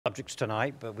subjects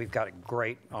tonight, but we've got a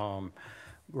great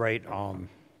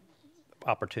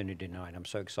opportunity tonight. I'm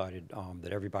so excited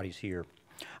that everybody's here.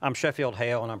 I'm Sheffield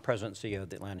Hale, and I'm President and CEO of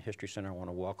the Atlanta History Center. I want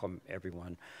to welcome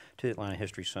everyone to the Atlanta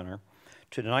History Center.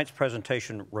 To tonight's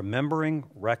presentation, Remembering,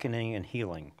 Reckoning, and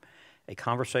Healing, a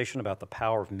conversation about the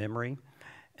power of memory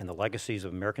and the legacies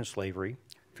of American slavery,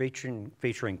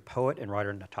 featuring poet and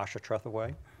writer Natasha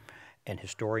Trethewey and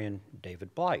historian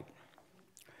David Blight.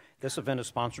 This event is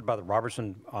sponsored by the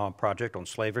Robertson Project on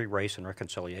Slavery, Race, and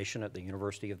Reconciliation at the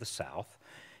University of the South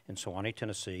in Sewanee,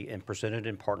 Tennessee, and presented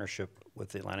in partnership with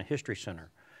the Atlanta History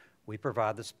Center. We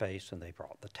provide the space, and they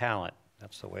brought the talent.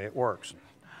 That's the way it works.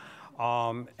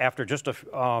 We're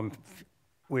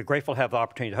grateful to have the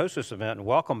opportunity to host this event, and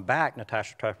welcome back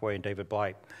Natasha Trethewey and David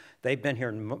Blight. They've been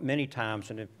here many times,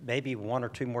 and if maybe one or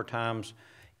two more times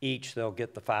each, they'll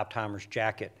get the Five Timers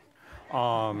jacket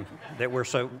that we're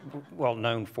so well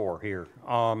known for here.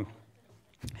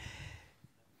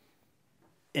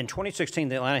 In 2016,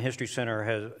 the Atlanta History Center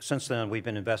has, since then, we've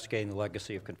been investigating the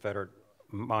legacy of Confederate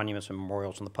monuments and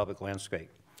memorials in the public landscape.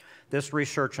 This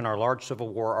research in our large Civil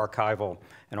War archival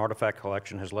and artifact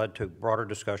collection has led to broader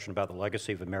discussion about the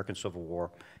legacy of American Civil War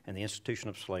and the institution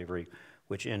of slavery,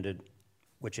 which it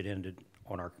ended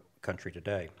on our country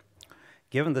today.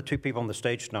 Given the two people on the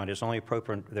stage tonight, it's only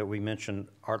appropriate that we mention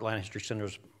our Atlanta History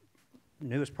Center's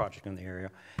newest project in the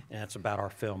area, and it's about our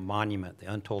film Monument, The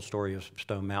Untold Story of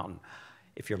Stone Mountain.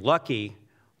 If you're lucky,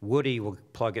 Woody will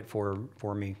plug it for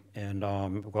me, and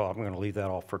well, I'm going to leave that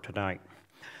all for tonight.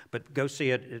 But go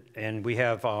see it, and we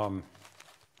have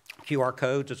QR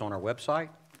codes. It's on our website.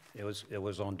 It was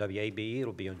on WABE.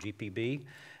 It'll be on GPB,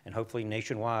 and hopefully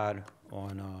nationwide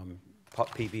on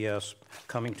PBS,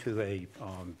 coming to a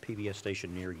PBS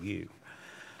station near you.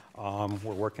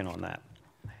 We're working on that.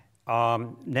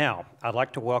 Now, I'd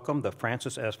like to welcome the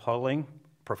Francis S. Poling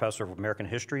Professor of American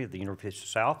History at the University of the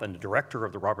South and the Director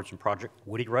of the Robertson Project,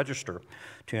 Woody Register,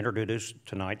 to introduce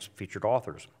tonight's featured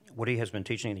authors. Woody has been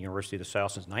teaching at the University of the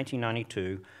South since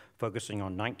 1992, focusing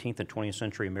on 19th and 20th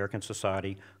century American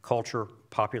society, culture,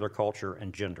 popular culture,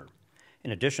 and gender.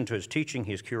 In addition to his teaching,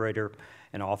 he is curator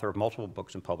and author of multiple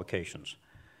books and publications.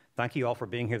 Thank you all for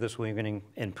being here this evening,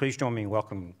 and please join me in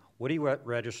welcoming Woody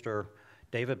Register,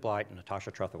 David Blight, and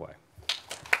Natasha Trethewey.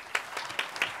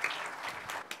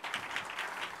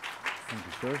 Thank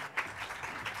you, sir.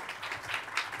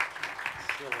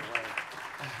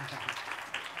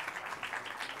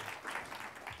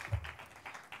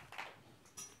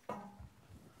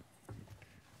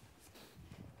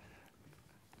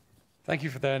 Thank you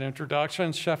for that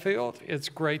introduction, Sheffield. It's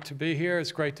great to be here.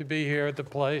 It's great to be here at the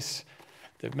place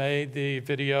that made the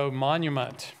video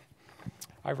Monument.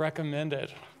 I recommend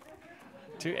it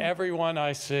to everyone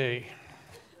I see.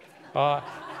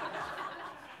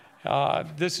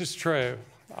 This is true.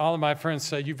 All of my friends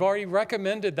say, you've already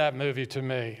recommended that movie to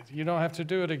me. You don't have to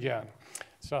do it again.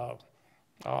 So,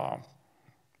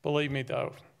 believe me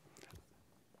though,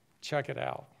 check it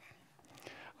out.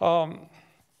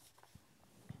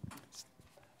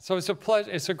 So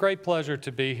it's a great pleasure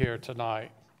to be here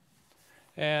tonight.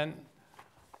 And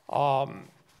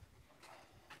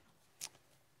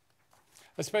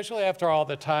especially after all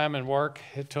the time and work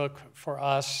it took for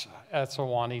us at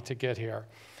Sewanee to get here.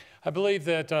 I believe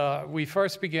that we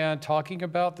first began talking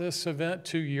about this event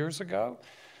 2 years ago.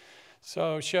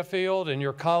 So Sheffield and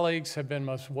your colleagues have been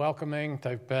most welcoming.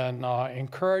 They've been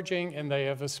encouraging, and they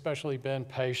have especially been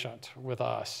patient with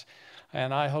us.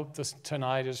 And I hope this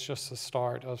tonight is just the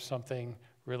start of something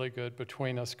really good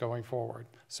between us going forward.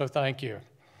 So thank you.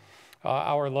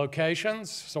 Our locations,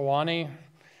 Sewanee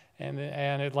and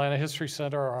Atlanta History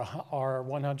Center, are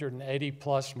 180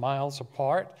 plus miles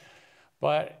apart,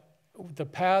 but the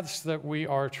paths that we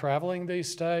are traveling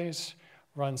these days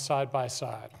run side by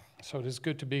side. So it is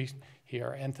good to be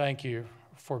here, and thank you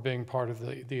for being part of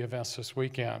the events this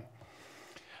weekend.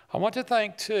 I want to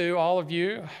thank, too, all of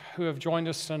you who have joined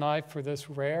us tonight for this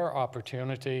rare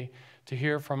opportunity to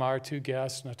hear from our two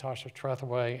guests, Natasha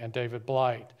Trethewey and David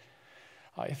Blight.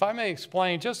 If I may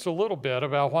explain just a little bit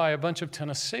about why a bunch of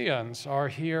Tennesseans are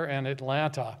here in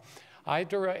Atlanta.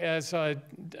 As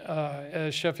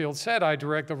Sheffield said, I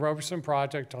direct the Robertson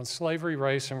Project on Slavery,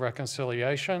 Race, and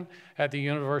Reconciliation at the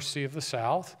University of the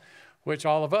South, which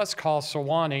all of us call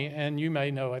Sewanee, and you may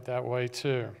know it that way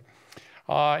too.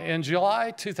 In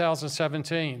July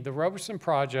 2017, the Robertson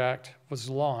Project was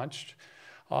launched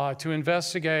to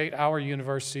investigate our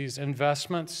university's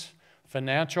investments,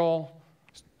 financial,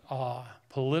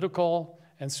 political,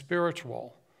 and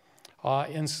spiritual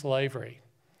in slavery,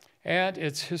 and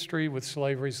its history with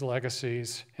slavery's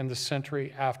legacies in the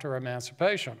century after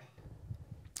emancipation.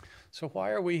 So why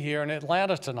are we here in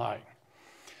Atlanta tonight?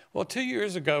 Well, 2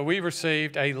 years ago, we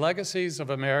received a Legacies of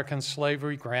American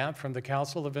Slavery grant from the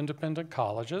Council of Independent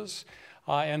Colleges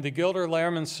and the Gilder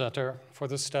Lehrman Center for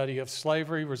the Study of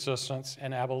Slavery, Resistance,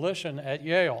 and Abolition at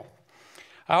Yale.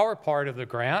 Our part of the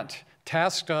grant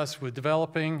tasked us with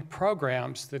developing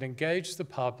programs that engage the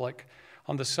public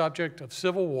on the subject of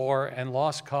Civil War and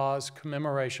lost cause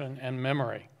commemoration and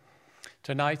memory.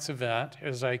 Tonight's event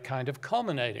is a kind of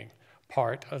culminating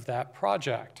part of that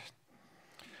project.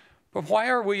 But why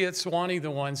are we at Sewanee the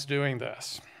ones doing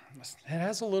this? It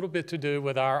has a little bit to do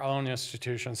with our own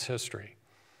institution's history.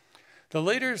 The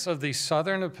leaders of the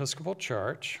Southern Episcopal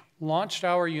Church launched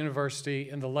our university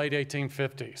in the late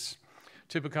 1850s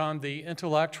to become the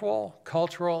intellectual,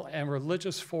 cultural, and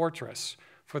religious fortress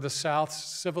for the South's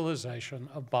civilization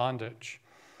of bondage,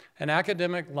 an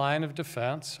academic line of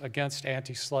defense against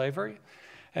anti-slavery,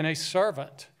 and a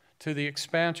servant to the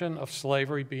expansion of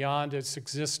slavery beyond its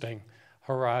existing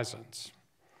horizons.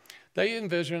 They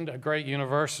envisioned a great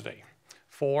university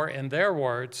for, in their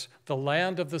words, the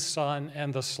land of the son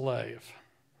and the slave.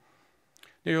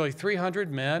 Nearly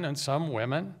 300 men and some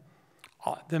women,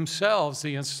 themselves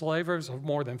the enslavers of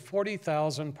more than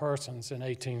 40,000 persons in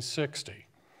 1860,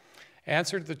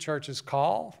 answered the church's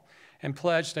call and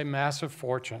pledged a massive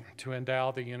fortune to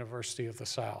endow the University of the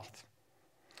South.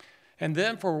 And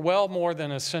then for well more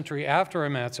than a century after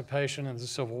emancipation and the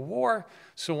Civil War,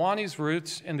 Sewanee's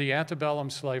roots in the antebellum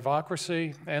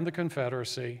slaveocracy and the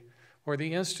Confederacy were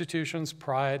the institution's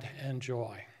pride and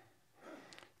joy.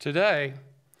 Today,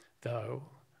 though,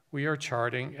 we are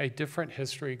charting a different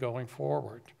history going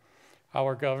forward.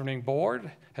 Our governing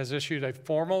board has issued a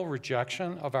formal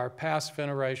rejection of our past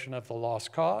veneration of the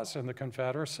lost cause and the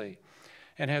Confederacy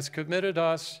and has committed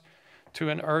us to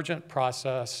an urgent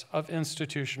process of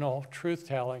institutional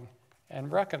truth-telling and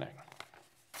reckoning.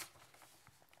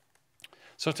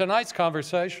 So tonight's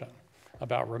conversation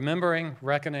about remembering,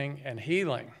 reckoning, and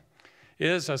healing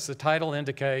is, as the title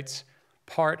indicates,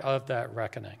 part of that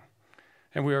reckoning.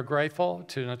 And we are grateful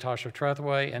to Natasha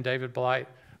Trethewey and David Blight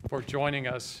for joining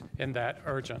us in that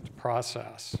urgent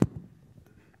process.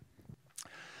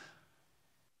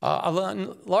 A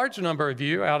large number of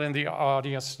you out in the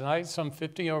audience tonight, some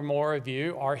 50 or more of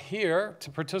you, are here to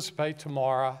participate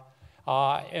tomorrow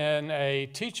in a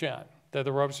teach-in that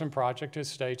the Robeson Project is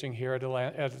staging here at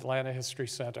Atlanta History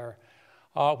Center,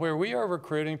 where we are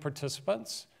recruiting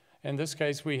participants. In this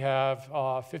case, we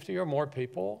have 50 or more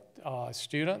people,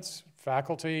 students,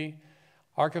 faculty,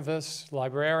 archivists,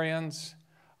 librarians,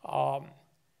 all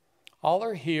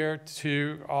are here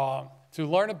to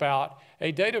learn about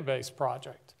a database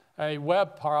project, a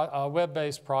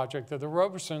web-based project that the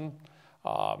Robeson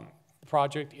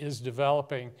Project is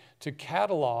developing to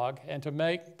catalog and to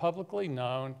make publicly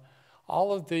known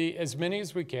all of the, as many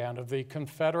as we can, of the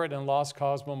Confederate and Lost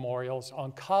Cause memorials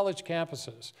on college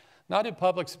campuses, not in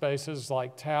public spaces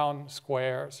like town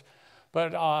squares,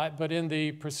 but in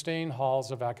the pristine halls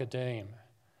of academia.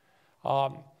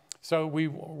 So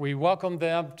we welcome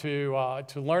them to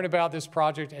learn about this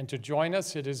project and to join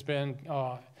us. It has been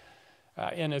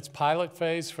in its pilot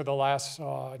phase for the last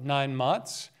 9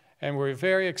 months, and we're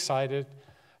very excited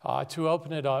to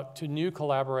open it up to new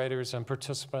collaborators and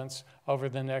participants over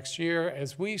the next year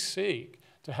as we seek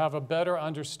to have a better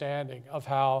understanding of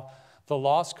how the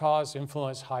lost cause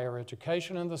influenced higher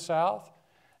education in the South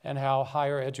and how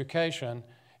higher education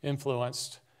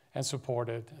influenced and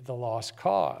supported the lost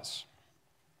cause.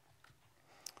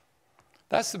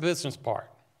 That's the business part.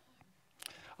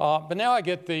 But now I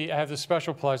have the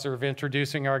special pleasure of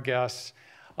introducing our guests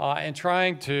and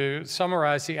trying to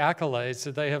summarize the accolades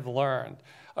that they have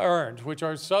earned, which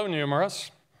are so numerous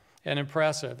and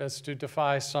impressive as to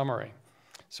defy summary.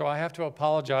 So I have to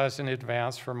apologize in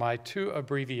advance for my too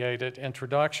abbreviated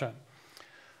introduction.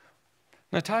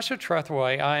 Natasha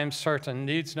Trethewey, I am certain,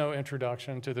 needs no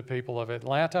introduction to the people of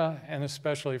Atlanta, and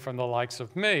especially from the likes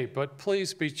of me, but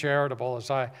please be charitable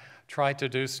as I try to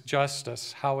do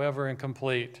justice, however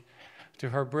incomplete, to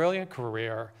her brilliant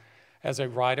career as a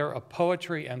writer of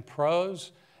poetry and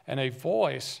prose, and a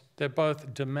voice that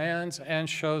both demands and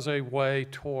shows a way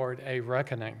toward a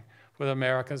reckoning with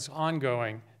America's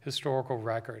ongoing historical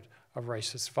record of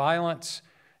racist violence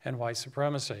and white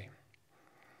supremacy.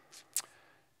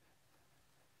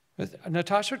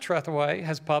 Natasha Trethewey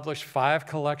has published 5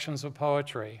 collections of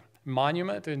poetry.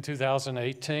 Monument in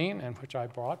 2018, and which I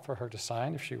brought for her to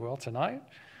sign, if she will, tonight,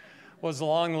 was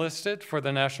longlisted for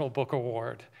the National Book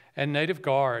Award, and Native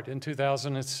Guard in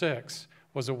 2006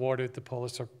 was awarded the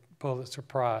Pulitzer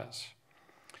Prize.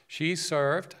 She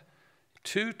served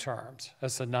 2 terms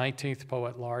as the 19th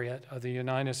Poet Laureate of the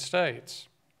United States.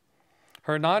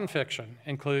 Her nonfiction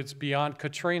includes Beyond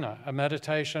Katrina, a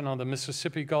meditation on the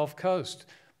Mississippi Gulf Coast,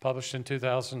 published in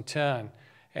 2010,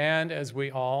 and, as we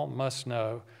all must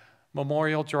know,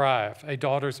 Memorial Drive, a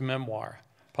daughter's memoir,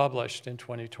 published in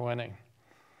 2020.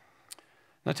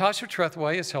 Natasha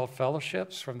Trethewey has held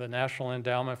fellowships from the National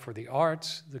Endowment for the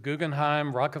Arts, the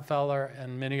Guggenheim, Rockefeller,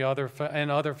 and many other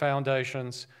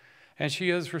foundations, and she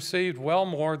has received well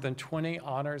more than 20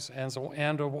 honors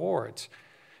and awards,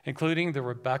 including the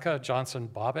Rebecca Johnson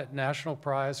Bobbitt National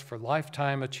Prize for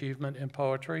Lifetime Achievement in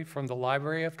Poetry from the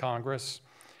Library of Congress.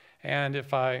 And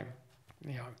if I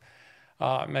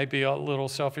may be a little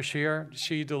selfish here,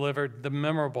 she delivered the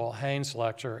memorable Haynes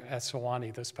Lecture at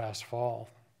Sewanee this past fall.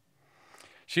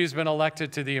 She's been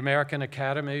elected to the American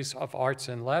Academies of Arts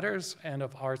and Letters and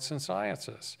of Arts and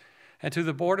Sciences, and to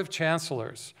the Board of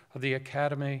Chancellors of the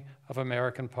Academy of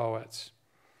American Poets.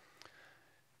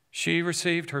 She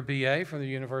received her BA from the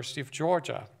University of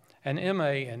Georgia, an MA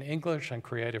in English and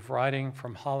Creative Writing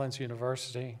from Hollins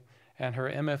University, and her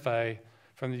MFA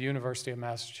from the University of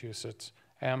Massachusetts,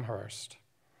 Amherst.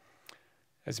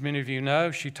 As many of you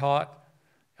know, she taught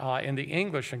in the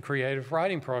English and Creative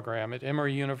Writing program at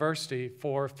Emory University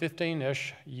for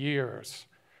 15-ish years.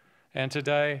 And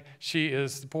today, she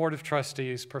is the Board of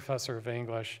Trustees Professor of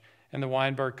English in the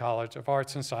Weinberg College of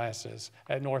Arts and Sciences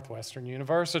at Northwestern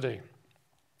University.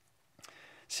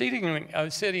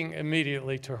 Sitting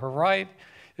immediately to her right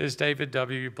is David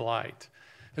W. Blight,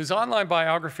 whose online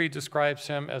biography describes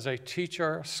him as a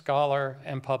teacher, scholar,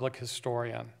 and public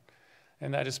historian.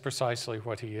 And that is precisely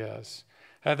what he is.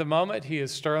 At the moment, he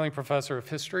is Sterling Professor of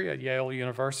History at Yale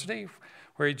University,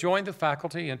 where he joined the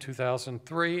faculty in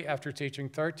 2003 after teaching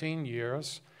 13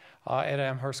 years at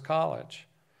Amherst College.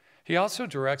 He also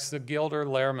directs the Gilder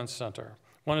Lehrman Center,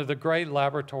 one of the great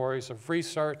laboratories of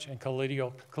research and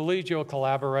collegial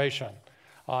collaboration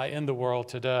in the world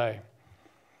today.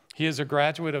 He is a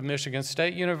graduate of Michigan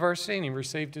State University, and he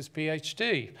received his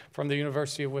PhD from the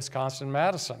University of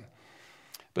Wisconsin-Madison.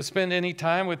 But spend any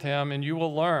time with him and you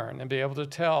will learn and be able to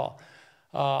tell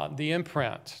the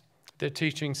imprint that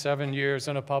teaching 7 years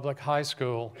in a public high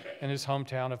school in his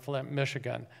hometown of Flint,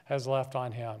 Michigan has left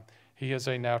on him. He is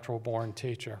a natural-born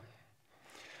teacher.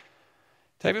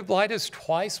 David Blight has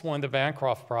twice won the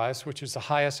Bancroft Prize, which is the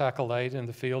highest accolade in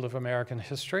the field of American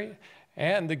history,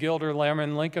 and the Gilder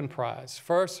Lehrman Lincoln Prize.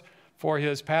 First, for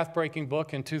his path-breaking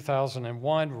book in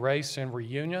 2001, Race and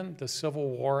Reunion, The Civil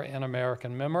War in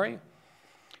American Memory,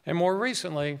 and more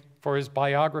recently for his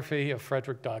biography of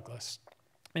Frederick Douglass,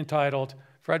 entitled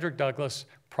Frederick Douglass,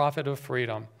 Prophet of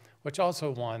Freedom, which also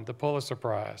won the Pulitzer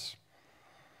Prize.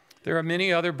 There are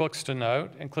many other books to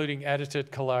note, including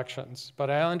edited collections, but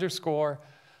I underscore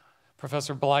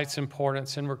Professor Blight's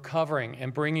importance in recovering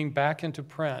and bringing back into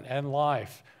print and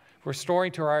life,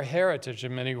 restoring to our heritage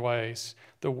in many ways,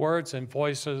 the words and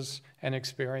voices and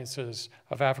experiences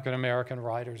of African American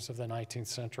writers of the 19th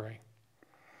century.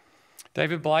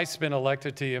 David Blight's been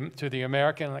elected to the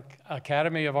American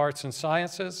Academy of Arts and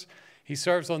Sciences. He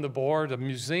serves on the board of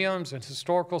museums and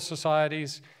historical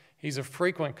societies. He's a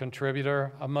frequent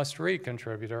contributor, a must-read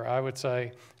contributor, I would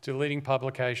say, to leading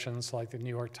publications like the New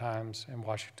York Times and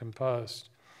Washington Post.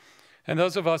 And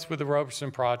those of us with the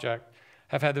Roberson Project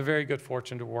have had the very good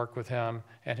fortune to work with him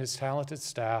and his talented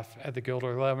staff at the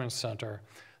Gilder Lehrman Center,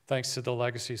 thanks to the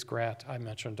Legacies grant I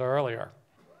mentioned earlier.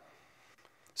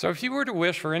 So if you were to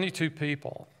wish for any two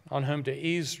people on whom to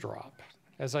eavesdrop,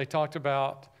 as I talked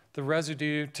about the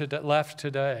residue left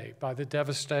today by the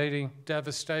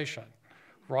devastation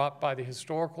wrought by the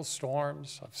historical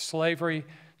storms of slavery,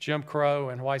 Jim Crow,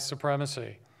 and white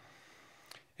supremacy,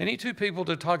 any two people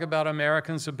to talk about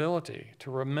Americans' ability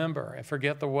to remember and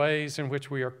forget the ways in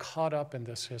which we are caught up in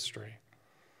this history,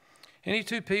 any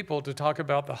two people to talk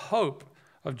about the hope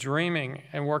of dreaming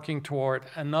and working toward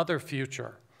another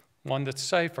future, one that's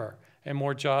safer and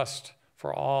more just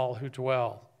for all who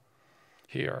dwell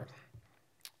here.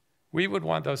 We would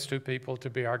want those two people to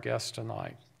be our guests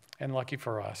tonight, and lucky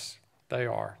for us, they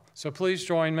are. So please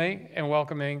join me in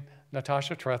welcoming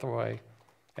Natasha Trethewey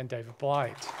and David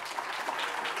Blight.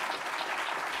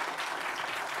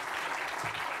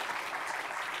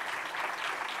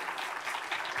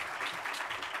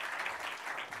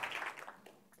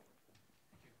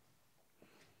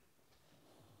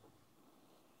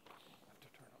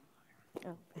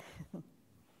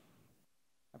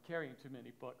 I'm carrying too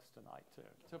many books tonight, too.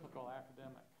 Typical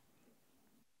academic.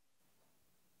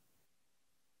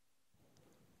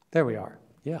 There we are.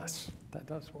 Yes, that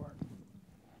does work.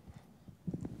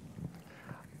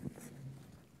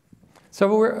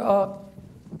 So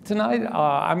tonight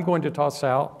I'm going to toss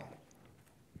out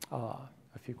a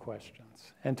few few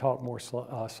questions and talk more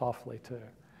softly too.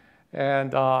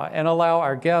 And allow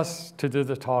our guests to do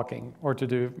the talking, or to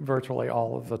do virtually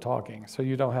all of the talking, so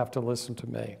you don't have to listen to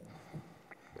me.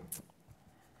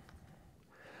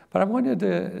 But I wanted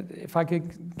to, if I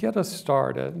could get us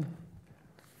started,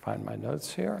 find my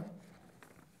notes here.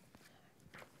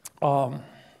 I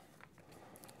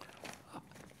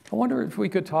wonder if we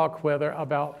could talk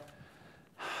about,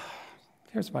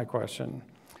 here's my question.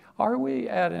 Are we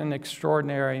at an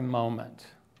extraordinary moment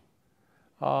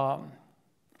of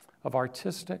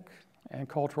artistic and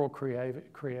cultural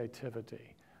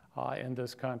creativity in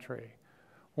this country?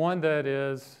 One that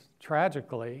is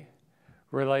tragically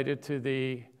related to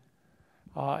the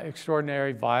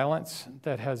extraordinary violence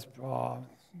that has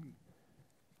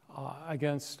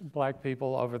against black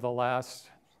people over the last,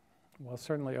 well,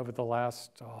 certainly over the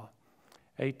last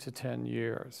 8 to 10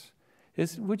 years.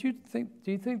 Do you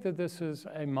think that this is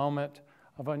a moment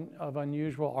of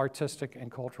unusual artistic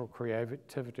and cultural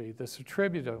creativity that's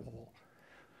attributable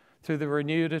to the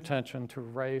renewed attention to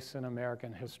race in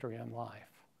American history and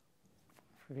life?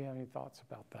 Do you have any thoughts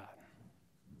about that?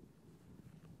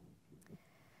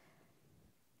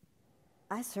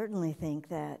 I certainly think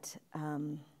that,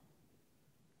 and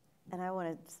I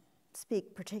want to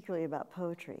speak particularly about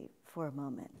poetry for a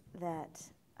moment, that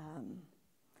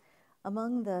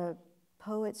among the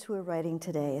poets who are writing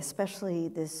today, especially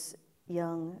this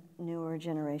young, newer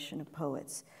generation of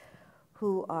poets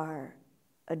who are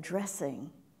addressing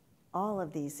all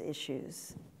of these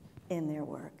issues in their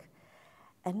work,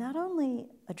 and not only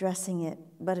addressing it,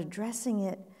 but addressing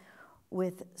it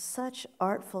with such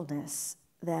artfulness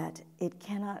that it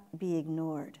cannot be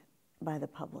ignored by the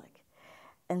public.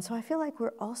 And so I feel like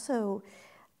we're also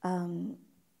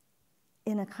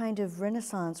in a kind of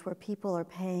renaissance where people are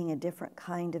paying a different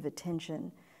kind of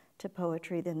attention to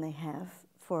poetry than they have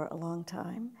for a long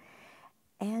time.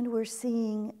 And we're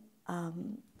seeing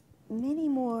many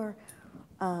more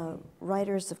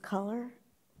writers of color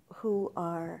who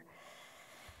are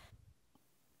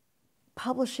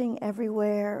publishing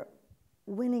everywhere,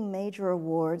 winning major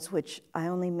awards, which I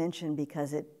only mention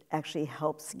because it actually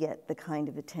helps get the kind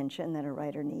of attention that a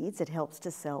writer needs. It helps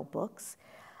to sell books.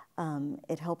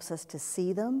 It helps us to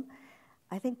see them.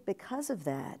 I think because of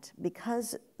that,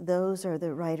 because those are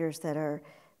the writers that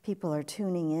people are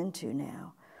tuning into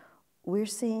now, we're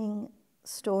seeing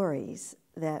stories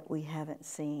that we haven't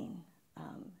seen,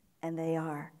 and they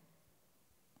are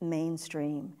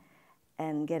mainstream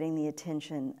and getting the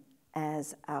attention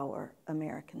as our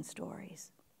American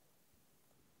stories.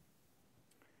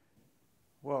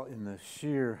 Well, in the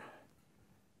sheer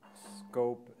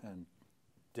scope and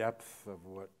depth of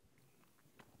what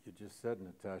you just said,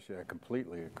 Natasha, I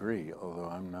completely agree, although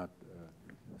I'm not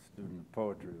a student of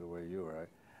poetry the way you are.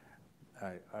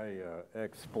 I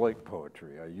exploit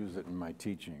poetry. I use it in my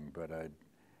teaching, but I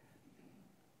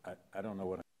don't know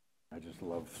what I just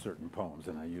love certain poems,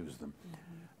 and I use them,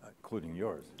 including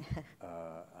yours.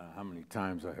 How many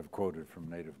times I have quoted from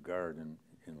Native Guard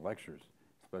in lectures,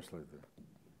 especially the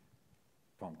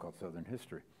poem called Southern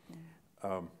History.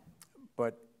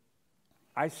 But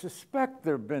I suspect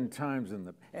there have been times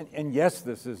and yes,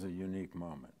 this is a unique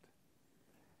moment,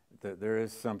 that there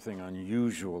is something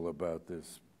unusual about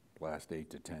this last 8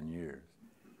 to 10 years.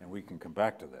 And we can come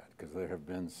back to that, because there have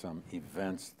been some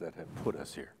events that have put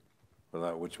us here,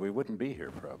 without which we wouldn't be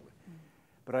here probably.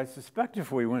 But I suspect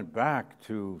if we went back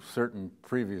to certain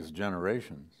previous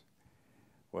generations,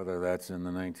 whether that's in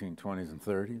the 1920s and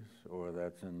 30s, or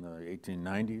that's in the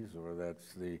 1890s, or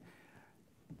that's the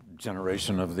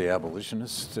generation of the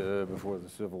abolitionists before the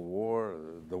Civil War,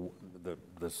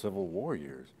 the Civil War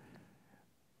years,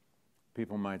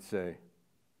 people might say,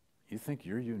 "You think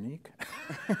you're unique?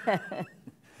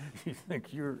 You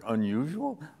think you're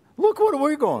unusual? Look what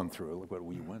we're going through. Look what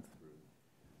we went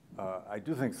through." I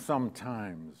do think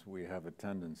sometimes we have a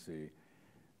tendency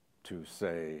to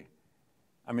say,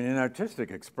 I mean, in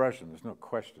artistic expression, there's no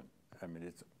question. I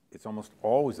mean, it's almost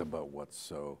always about what's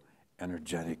so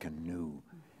energetic and new.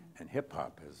 And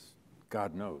hip-hop has,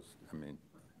 God knows, I mean,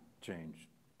 changed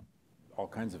all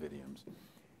kinds of idioms.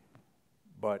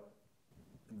 But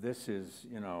this is,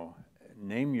 you know,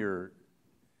 name your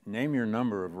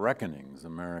number of reckonings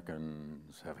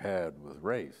Americans have had with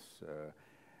race.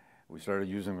 We started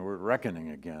using the word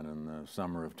reckoning again in the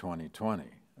summer of 2020,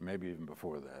 maybe even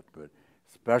before that, but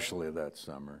especially that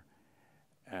summer.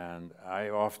 And I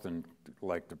often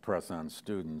like to press on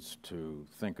students to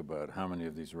think about how many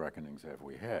of these reckonings have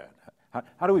we had.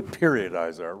 How do we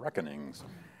periodize our reckonings?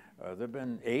 There have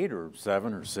been 8 or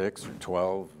 7 or 6 or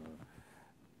 12,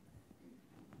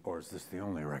 or is this the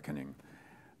only reckoning?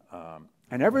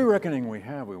 And every reckoning we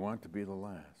have, we want to be the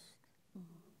last.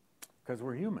 Because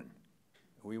we're human.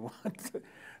 We want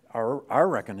our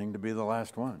reckoning to be the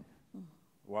last one.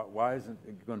 Why isn't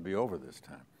it going to be over this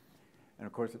time? And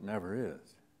of course, it never is.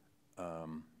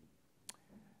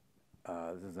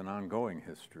 This is an ongoing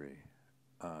history.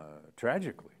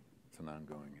 Tragically, it's an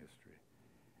ongoing history.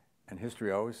 And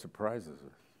history always surprises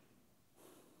us.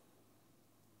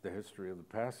 The history of the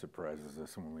past surprises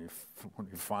us when we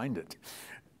find it.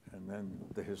 And then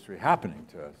the history happening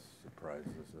to us surprises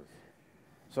us.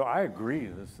 So I agree.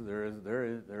 There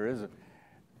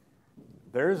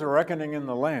is a reckoning in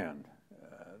the land.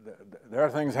 There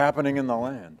are things happening in the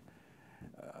land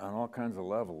on all kinds of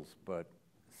levels, but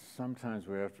sometimes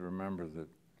we have to remember that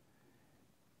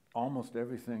almost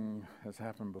everything has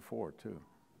happened before, too,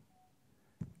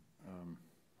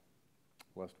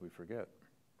 lest we forget.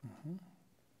 Mm-hmm.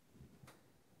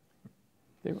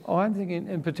 I'm thinking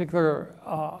in particular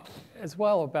as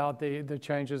well about the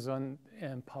changes in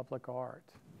public art,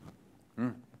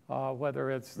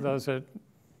 whether it's those that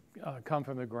come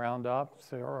from the ground up,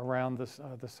 so around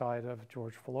the site of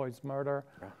George Floyd's murder,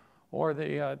 or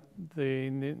the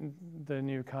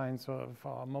new kinds of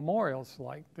memorials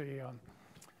like the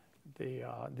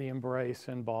Embrace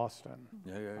in Boston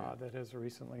that has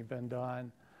recently been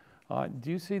done.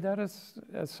 Do you see that as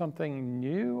something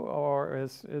new, or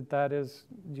do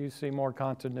you see more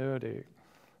continuity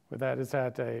with that? Is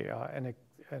that an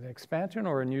expansion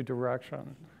or a new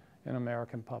direction in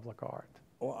American public art?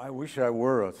 Well, I wish I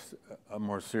were a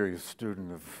more serious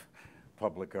student of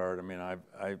public art. I mean, I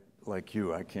like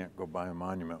you, I can't go by a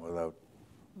monument without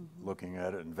looking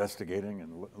at it, investigating,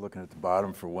 and looking at the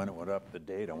bottom for when it went up, the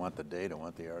date. I want the date, I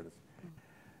want the artist.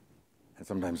 And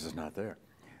sometimes it's not there.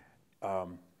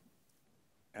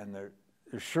 And there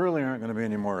surely aren't going to be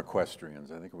any more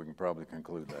equestrians. I think we can probably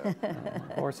conclude that.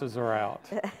 Horses are out.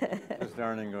 Just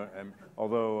darning.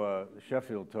 Although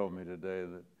Sheffield told me today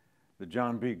that the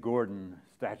John B. Gordon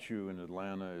statue in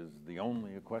Atlanta is the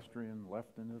only equestrian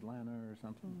left in Atlanta or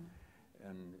something.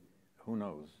 And who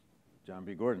knows? John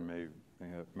B. Gordon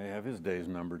may have his days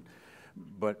numbered.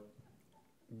 But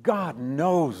God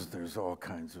knows there's all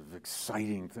kinds of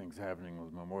exciting things happening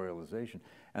with memorialization.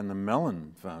 And the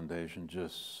Mellon Foundation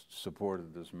just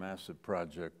supported this massive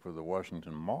project for the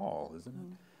Washington Mall, isn't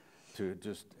it? To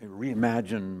just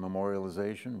reimagine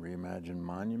memorialization, reimagine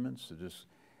monuments. To just,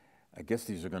 I guess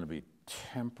these are going to be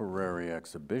temporary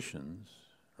exhibitions,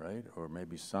 right? Or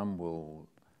maybe some will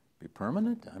be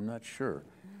permanent? I'm not sure.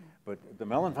 But the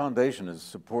Mellon Foundation has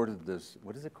supported this,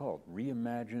 what is it called?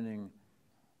 Reimagining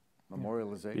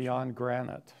memorialization? Beyond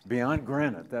Granite. Beyond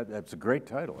Granite. That's a great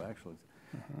title, actually.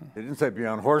 They didn't say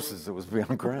Beyond Horses, it was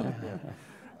Beyond Granite.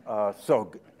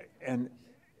 And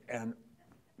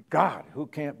God, who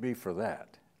can't be for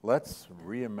that? Let's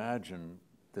reimagine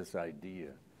this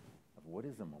idea of what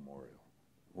is a memorial?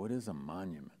 What is a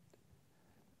monument?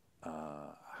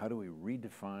 How do we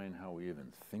redefine how we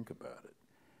even think about it?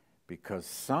 Because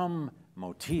some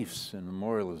motifs in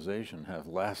memorialization have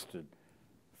lasted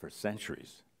for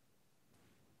centuries.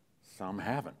 Some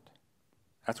haven't.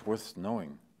 That's worth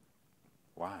knowing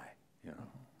why,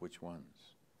 which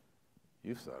ones.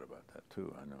 You've thought about that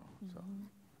too, I know. So.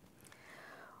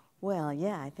 Well,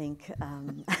 yeah, I think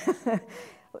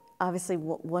obviously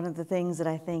one of the things that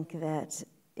I think that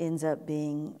ends up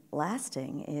being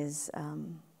lasting is,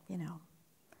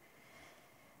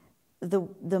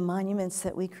 the monuments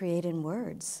that we create in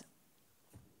words.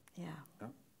 Yeah.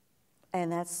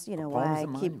 And that's, why I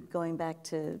keep going back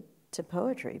to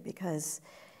poetry, because,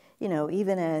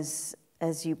 even as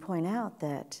you point out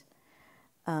that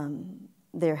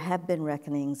there have been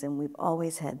reckonings, and we've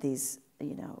always had these,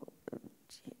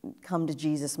 come to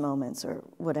Jesus moments or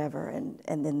whatever,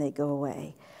 and then they go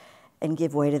away and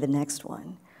give way to the next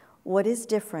one. What is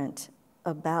different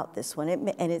about this one?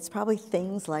 And it's probably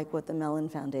things like what the Mellon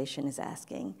Foundation is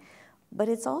asking, but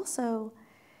it's also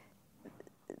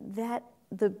that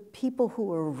the people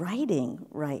who are writing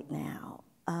right now,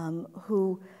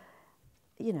 who,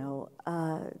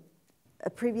 a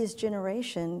previous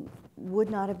generation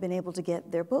would not have been able to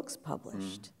get their books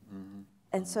published.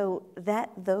 And so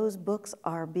those books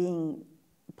are being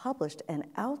published and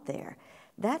out there,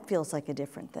 that feels like a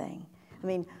different thing. I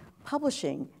mean,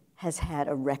 publishing has had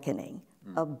a reckoning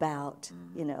about,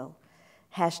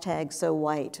 hashtag so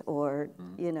white, or,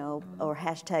 or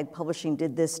hashtag publishing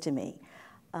did this to me,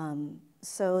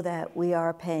 so that we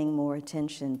are paying more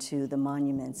attention to the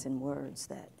monuments and words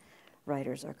that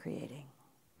writers are creating.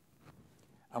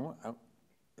 Are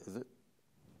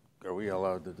we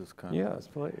allowed to just kind of? Yes,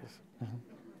 please.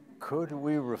 Could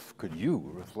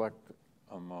you reflect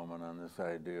a moment on this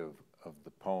idea of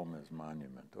the poem as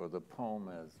monument, or the poem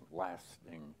as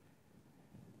lasting.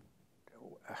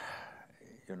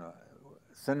 You know,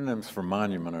 synonyms for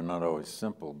monument are not always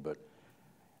simple, but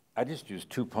I just used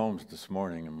 2 poems this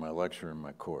morning in my lecture in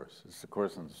my course. It's a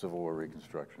course on Civil War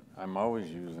Reconstruction. I'm always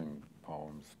using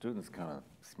poems. Students kind of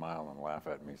smile and laugh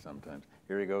at me sometimes.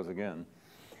 Here he goes again.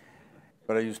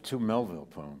 But I used 2 Melville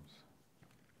poems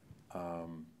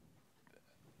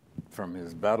from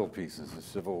his battle pieces, his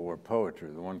Civil War poetry.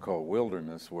 The one called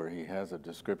Wilderness, where he has a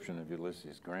description of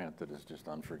Ulysses Grant that is just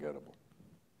unforgettable.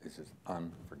 It's just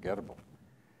unforgettable.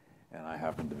 And I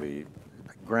happened to be,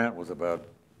 Grant was about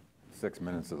 6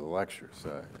 minutes of the lecture.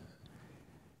 So,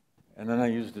 and then I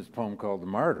used his poem called The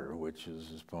Martyr, which is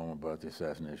his poem about the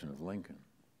assassination of Lincoln,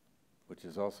 which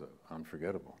is also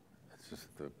unforgettable. It's just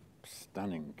the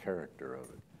stunning character of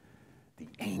it, the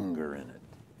anger in it.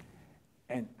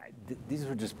 And these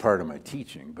are just part of my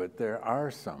teaching, but there are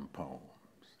some poems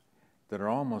that are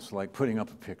almost like putting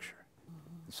up a picture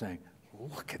and saying,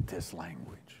 look at this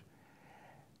language.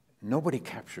 Nobody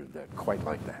captured that quite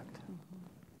like that.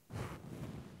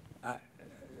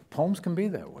 Poems can be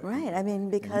that way. Right, I mean,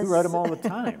 because... And you write them all the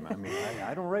time. I mean,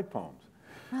 I don't write poems.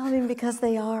 Well, I mean, because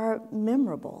they are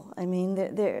memorable. I mean,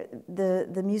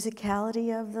 the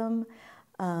musicality of them,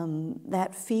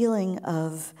 that feeling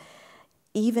of,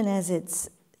 even as it's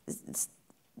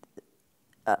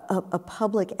a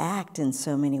public act in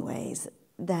so many ways,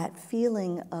 that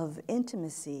feeling of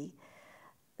intimacy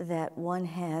that one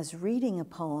has reading a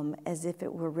poem as if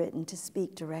it were written to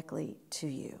speak directly to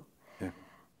you,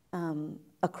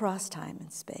 across time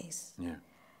and space. Yeah.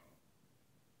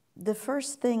 The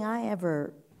first thing I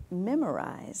ever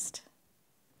memorized,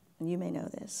 and you may know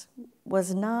this,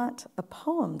 was not a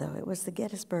poem, though. It was the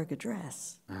Gettysburg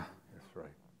Address. Ah, that's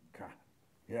right. God,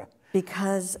 yeah.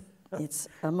 Because it's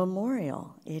a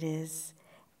memorial. It is,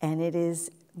 and it is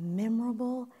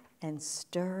memorable and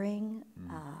stirring.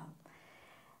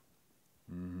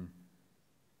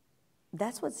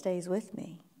 That's what stays with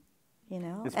me, you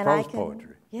know. It's and prose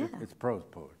poetry. Yeah. It's prose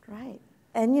poetry. Right.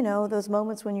 And, you know, those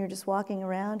moments when you're just walking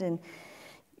around and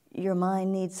your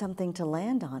mind needs something to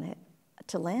land on it,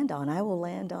 I will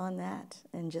land on that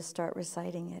and just start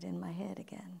reciting it in my head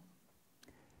again.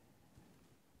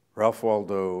 Ralph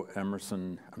Waldo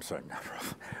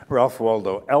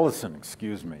Ellison,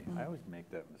 excuse me. I always make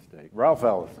that mistake. Ralph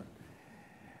Ellison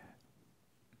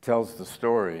tells the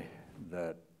story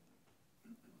that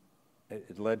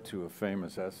it led to a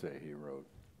famous essay he wrote.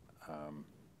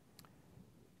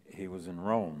 He was in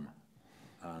Rome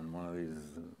on one of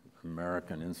these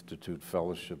American Institute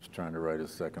fellowships trying to write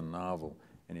his second novel,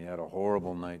 and he had a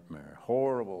horrible nightmare,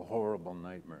 horrible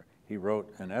nightmare. He wrote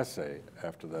an essay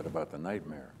after that about the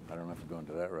nightmare. I don't have to go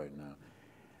into that right now.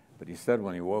 But he said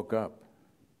when he woke up,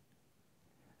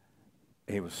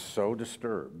 he was so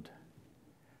disturbed,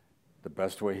 the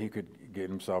best way he could get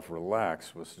himself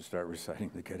relaxed was to start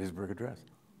reciting the Gettysburg Address.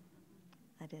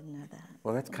 I didn't know that.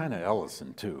 Well, that's kind of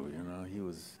Ellison, too, you know. He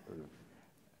was,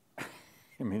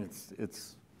 I mean,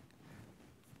 it's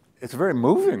very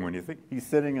moving when you think he's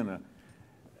sitting in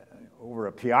over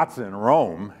a piazza in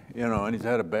Rome, you know, and he's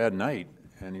had a bad night,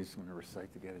 and he's going to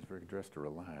recite the Gettysburg Address to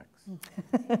relax.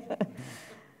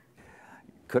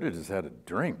 Could have just had a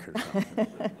drink or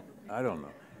something. I don't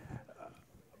know.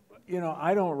 You know,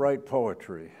 I don't write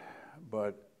poetry,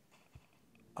 but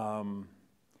I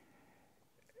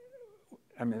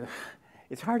mean,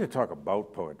 it's hard to talk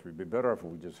about poetry. It'd be better if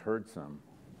we just heard some,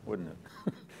 wouldn't it?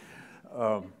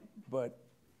 But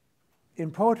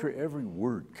in poetry, every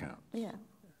word counts. Yeah.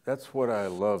 That's what I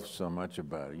love so much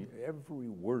about it. Every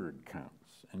word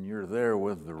counts, and you're there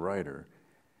with the writer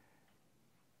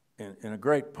in a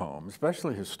great poem,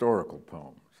 especially historical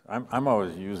poems. I'm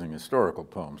always using historical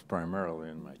poems primarily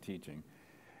in my teaching,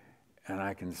 and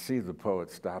I can see the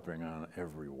poet stopping on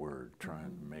every word,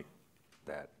 trying to make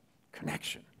that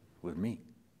connection with me,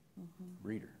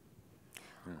 reader.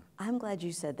 Yeah. I'm glad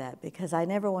you said that, because I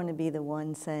never want to be the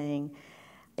one saying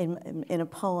in a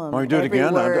poem, Want me to do it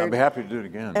again? I'd be happy to do it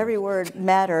again. Every word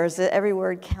matters. Every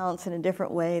word counts in a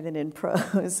different way than in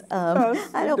prose.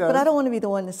 But I don't want to be the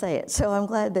one to say it, so I'm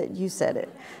glad that you said it.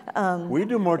 We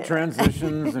do more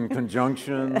transitions and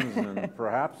conjunctions and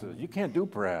perhaps. You can't do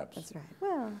perhaps. That's right.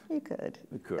 Well, you could.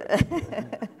 You could.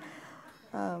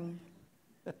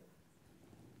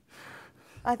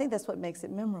 I think that's what makes it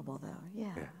memorable, though,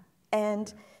 yeah.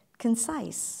 And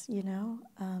concise, you know.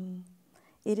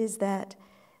 It is that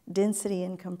density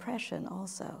and compression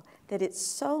also, that it's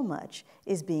so much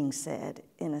is being said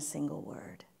in a single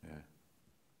word. Yeah.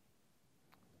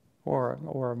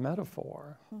 or a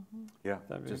metaphor. Yeah,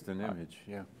 just an image,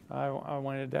 yeah. I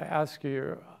wanted to ask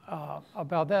you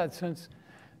about that, since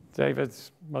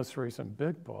David's most recent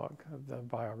big book, the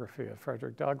biography of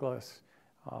Frederick Douglass,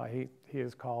 he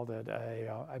has called it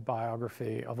a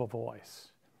biography of a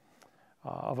voice,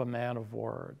 of a man of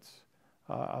words,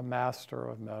 a master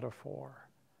of metaphor.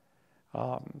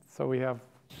 So we have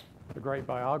the great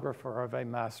biographer of a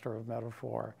master of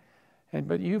metaphor,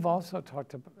 but you've also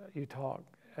talk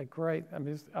a great. I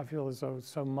mean, I feel as though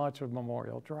so much of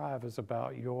Memorial Drive is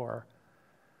about your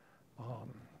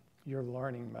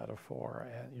learning metaphor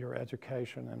and your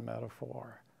education in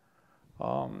metaphor.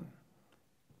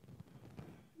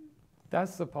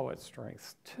 That's the poet's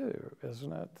strength too,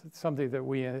 isn't it? It's something that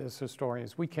we as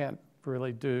historians, we can't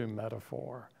really do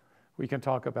metaphor. We can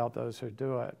talk about those who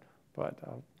do it, but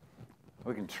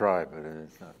We can try, but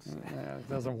it's not. yeah, it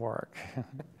doesn't work.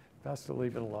 Best to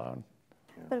leave it alone.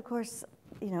 But of course,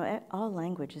 all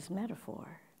language is metaphor.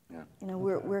 Yeah.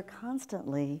 We're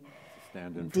constantly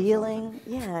Stand in for dealing,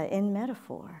 in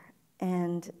metaphor.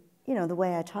 And, the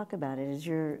way I talk about it, as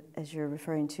you're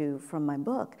referring to from my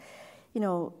book,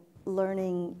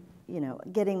 learning,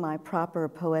 getting my proper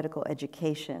poetical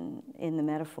education in the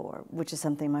metaphor, which is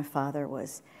something my father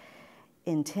was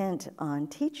intent on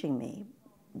teaching me,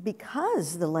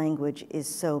 because the language is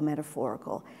so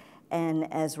metaphorical.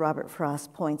 And as Robert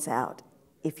Frost points out,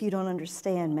 if you don't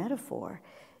understand metaphor,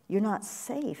 you're not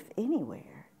safe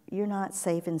anywhere. You're not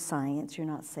safe in science, you're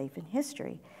not safe in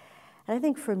history. And I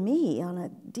think for me, on a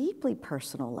deeply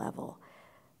personal level,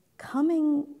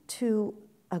 coming to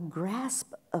a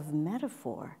grasp of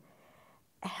metaphor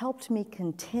helped me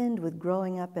contend with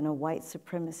growing up in a white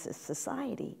supremacist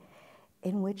society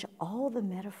in which all the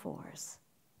metaphors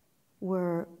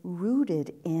were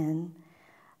rooted in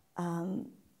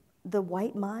the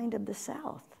white mind of the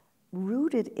South,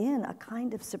 rooted in a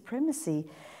kind of supremacy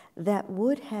that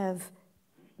would have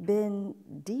been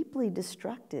deeply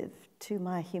destructive to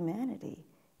my humanity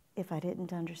if I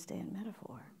didn't understand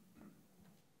metaphor.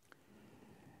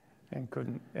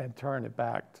 And turn it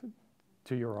back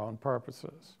to your own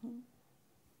purposes.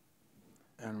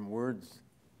 And words,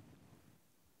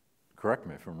 correct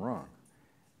me if I'm wrong,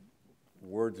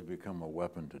 words become a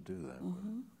weapon to do that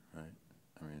with, right?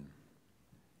 I mean,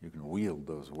 you can wield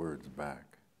those words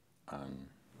back on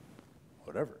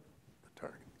whatever the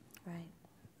target. Right.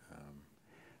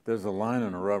 There's a line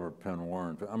in a Robert Penn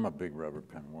Warren. I'm a big Robert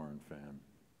Penn Warren fan.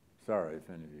 Sorry if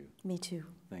any of you. Me too.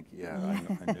 Thank you. Yeah,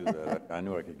 I knew that. I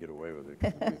knew I could get away with it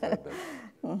because we've had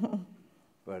that.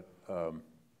 But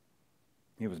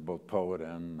he was both poet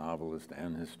and novelist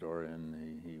and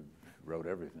historian. He wrote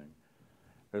everything.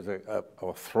 There's a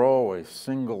throwaway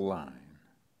single line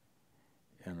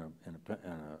in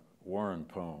a Warren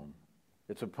poem.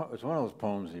 It's one of those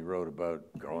poems he wrote about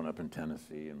growing up in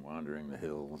Tennessee and wandering the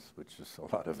hills, which is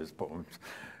a lot of his poems.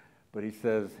 But he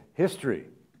says, history,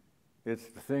 it's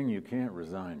the thing you can't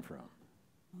resign from.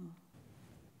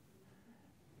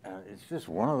 It's just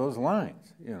one of those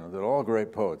lines, that all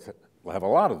great poets have a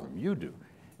lot of them. You do.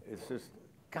 It's just,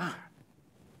 God,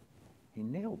 he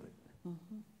nailed it.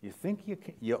 You think you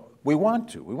can? We want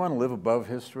to. We want to live above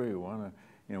history. We want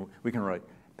to, we can write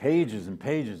pages and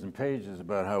pages and pages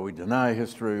about how we deny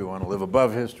history. We want to live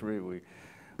above history. We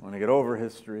want to get over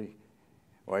history.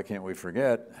 Why can't we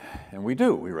forget? And we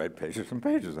do. We write pages and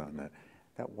pages on that.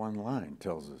 That one line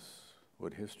tells us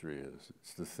what history is.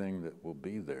 It's the thing that will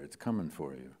be there. It's coming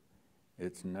for you.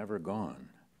 It's never gone.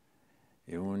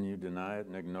 Even when you deny it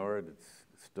and ignore it, it's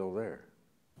still there.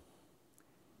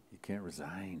 You can't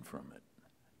resign from it.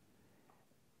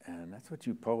 And that's what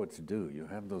you poets do. You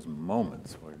have those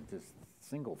moments where just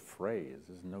single phrase,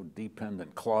 there's no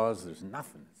dependent clause, there's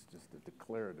nothing. It's just a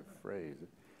declarative phrase.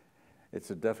 It's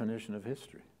a definition of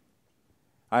history.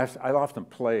 I often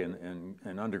play in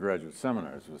undergraduate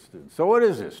seminars with students. So what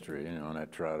is history? And I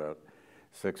trot out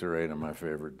 6 or 8 of my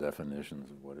favorite definitions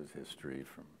of what is history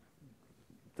from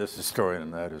this historian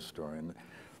and that historian.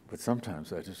 But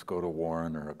sometimes I just go to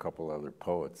Warren or a couple other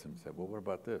poets and say, well, what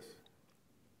about this?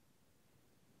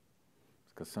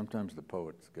 Because sometimes the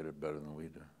poets get it better than we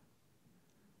do.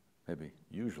 Maybe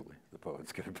usually the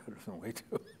poets get it better than we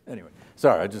do. Anyway,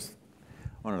 sorry, I just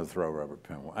wanted to throw Robert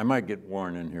Penn. I might get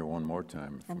Warren in here one more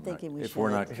time if we're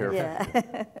not careful.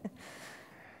 Yeah.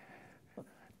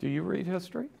 Do you read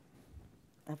history?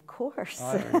 Of course.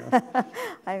 Oh,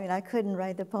 I mean, I couldn't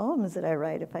write the poems that I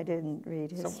write if I didn't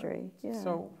read history.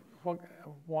 So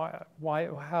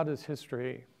how does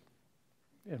history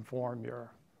inform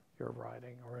your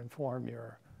writing or inform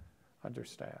your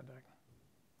understanding?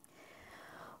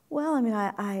 Well, I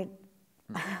mean,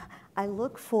 I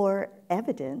look for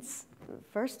evidence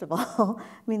first of all, I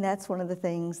mean, that's one of the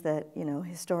things that, you know,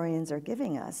 historians are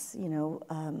giving us, you know,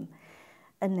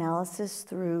 analysis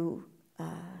through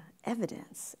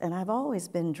evidence. And I've always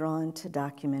been drawn to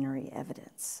documentary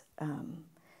evidence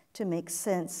to make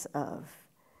sense of,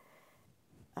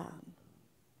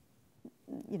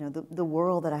 you know, the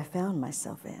world that I found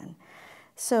myself in.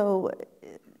 So,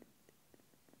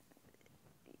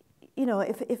 you know,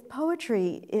 if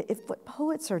what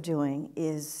poets are doing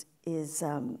is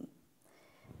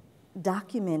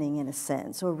documenting, in a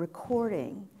sense, or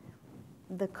recording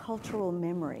the cultural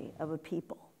memory of a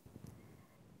people,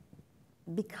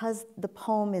 because the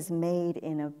poem is made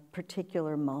in a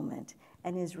particular moment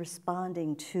and is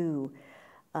responding to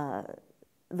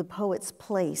the poet's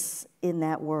place in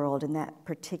that world, in that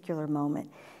particular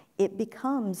moment, it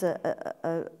becomes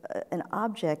an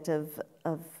object of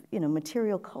you know,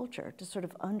 material culture to sort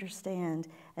of understand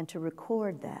and to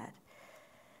record that.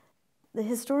 The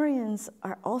historians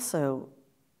are also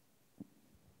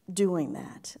doing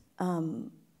that. I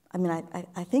mean,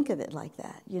 I think of it like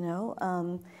that, you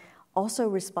know, also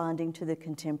responding to the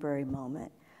contemporary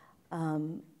moment,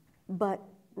 but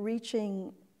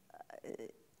reaching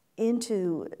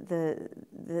into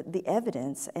the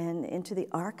evidence and into the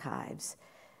archives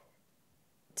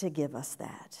to give us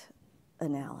that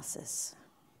analysis.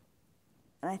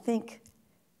 And I think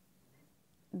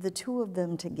the two of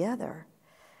them together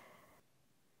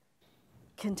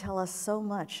can tell us so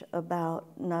much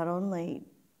about not only,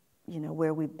 you know,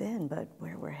 where we've been, but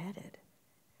where we're headed.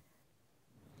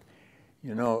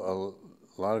 You know,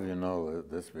 a lot of you know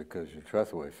this because you're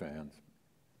Trethewey fans.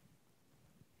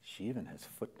 She even has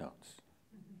footnotes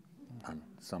on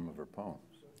some of her poems.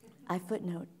 I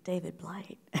footnote David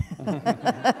Blight.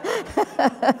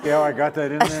 Yeah, I got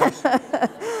that in there.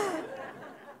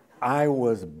 I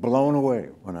was blown away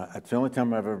when it's the only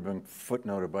time I've ever been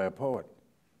footnoted by a poet.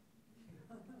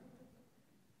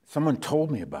 Someone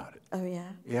told me about it. Oh,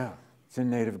 yeah? Yeah, it's in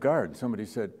Native Guard. Somebody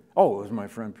said, oh, it was my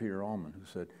friend Peter Ullman who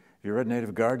said, have you read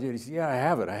Native Guard yet? He said, yeah, I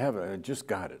have it, I just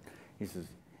got it. He says,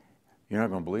 you're not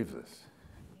going to believe this.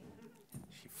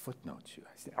 She footnotes you.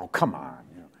 I said, oh, come on.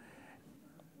 You know.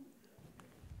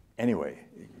 Anyway,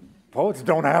 poets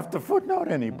don't have to footnote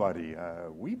anybody.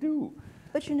 We do.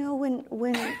 But you know,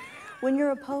 when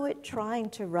you're a poet trying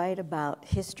to write about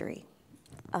history,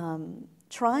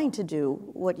 trying to do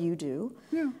what you do,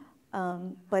 yeah.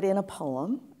 But in a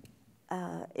poem,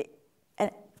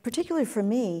 and particularly for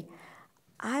me,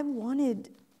 I wanted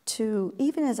to,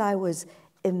 even as I was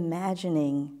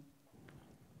imagining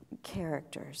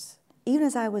characters, even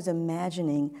as I was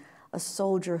imagining a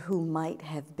soldier who might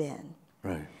have been,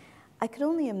 right. I could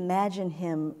only imagine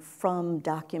him from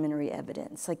documentary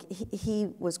evidence. Like, he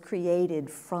was created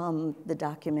from the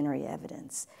documentary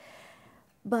evidence.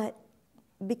 But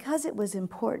because it was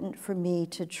important for me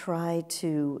to try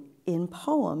to, in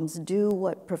poems, do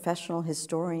what professional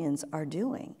historians are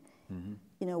doing, mm-hmm.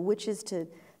 you know, which is to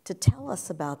tell us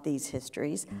about these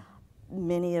histories, mm-hmm.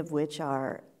 many of which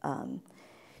are,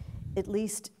 at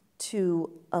least to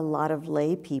a lot of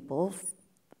lay people,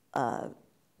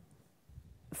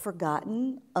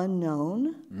 forgotten,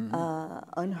 unknown, mm-hmm.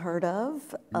 Unheard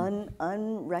of, mm-hmm.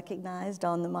 Unrecognized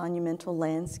on the monumental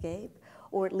landscape,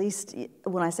 or at least,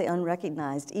 when I say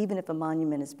unrecognized, even if a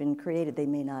monument has been created, they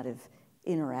may not have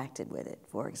interacted with it,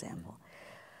 for example.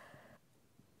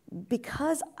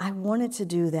 Because I wanted to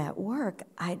do that work,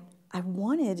 I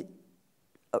wanted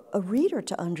a reader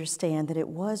to understand that it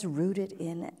was rooted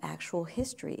in actual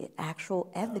history, actual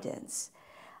evidence.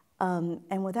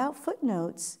 And without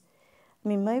footnotes, I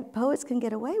mean, my poets can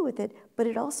get away with it, but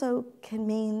it also can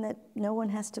mean that no one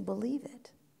has to believe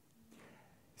it.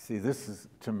 See, this is,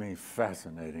 to me,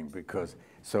 fascinating because,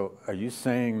 so are you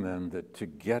saying then that to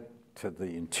get to the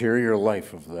interior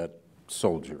life of that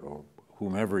soldier or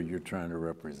whomever you're trying to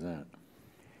represent,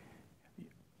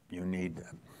 you need,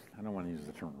 I don't want to use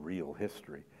the term real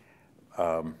history,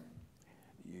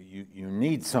 you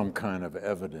need some kind of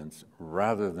evidence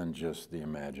rather than just the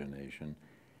imagination,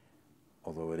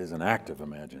 although it is an active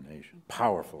imagination,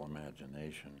 powerful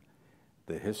imagination.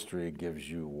 The history gives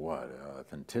you what?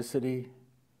 Authenticity,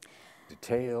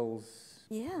 details?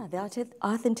 Yeah, the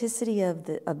authenticity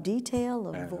of detail,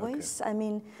 of voice. Okay. I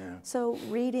mean, yeah. So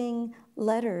reading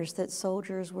letters that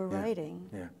soldiers were writing,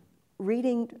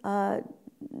 reading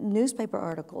newspaper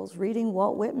articles, reading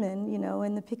Walt Whitman, you know,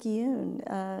 in the Picayune,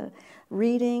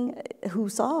 reading who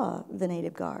saw the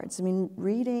Native Guards. I mean,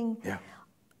 reading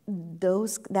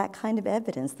that kind of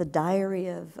evidence, the diary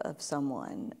of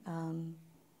someone.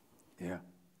 Yeah.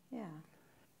 Yeah.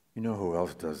 You know who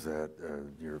else does that?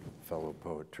 Your fellow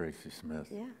poet, Tracy Smith.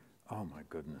 Yeah. Oh my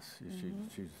goodness,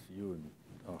 she's you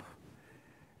and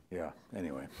Yeah,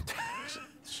 anyway.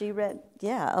 She read,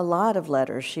 yeah, a lot of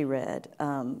letters she read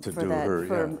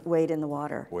for Wade in the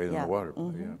Water. Wade in yeah. the Water,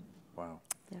 Mm-hmm. yeah, wow.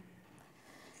 Yeah.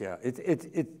 Yeah,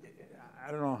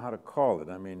 I don't know how to call it.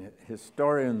 I mean,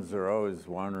 historians are always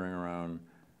wandering around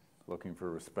looking for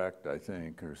respect, I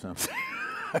think, or something.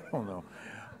 I don't know.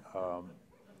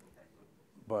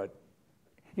 But,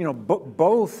 you know,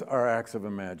 both are acts of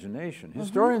imagination. Mm-hmm.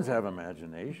 Historians have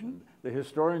imagination. Mm-hmm. The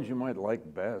historians you might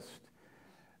like best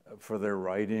for their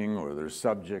writing or their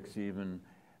subjects even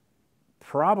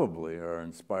probably are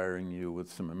inspiring you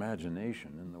with some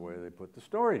imagination in the way they put the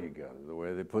story together, the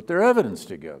way they put their evidence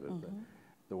together, mm-hmm.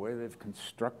 the way they've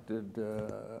constructed,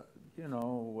 you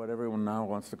know, what everyone now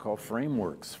wants to call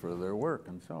frameworks for their work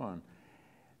and so on.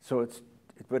 So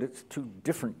but it's two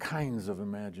different kinds of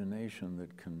imagination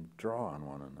that can draw on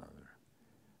one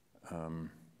another.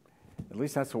 At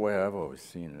least that's the way I've always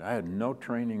seen it. I had no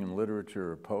training in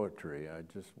literature or poetry.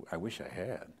 I wish I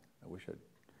had.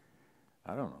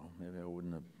 I don't know,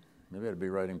 maybe I'd be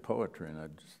writing poetry and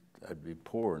I'd be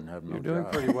poor and have no job. You're doing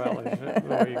pretty well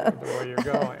the way you're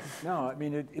going. No, I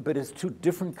mean, but it's two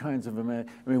different kinds of I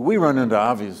mean, we run into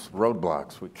obvious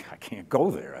roadblocks. I can't go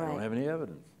there. Right. I don't have any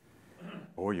evidence.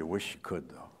 Or you wish you could,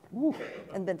 though.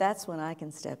 But that's when I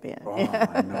can step in. Oh,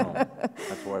 I know.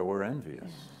 That's why we're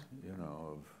envious, you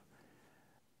know, of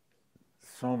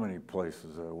so many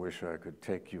places I wish I could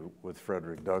take you with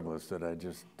Frederick Douglass that I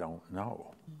just don't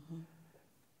know. Mm-hmm.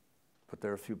 But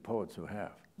there are a few poets who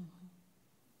have.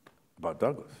 Mm-hmm. About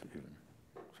Douglass, even.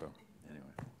 So,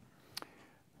 anyway.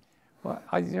 Well,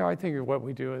 I think what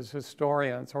we do as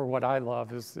historians, or what I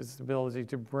love, is the ability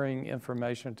to bring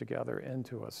information together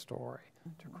into a story,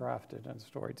 to craft it in a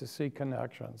story, to see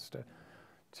connections,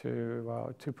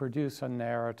 to produce a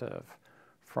narrative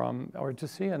or to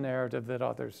see a narrative that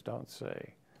others don't see.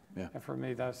 Yeah. And for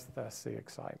me, that's the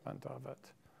excitement of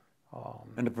it.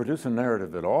 And to produce a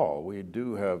narrative at all, we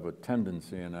do have a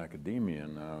tendency in academia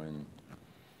now, in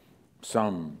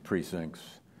some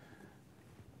precincts,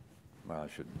 well, I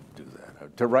shouldn't do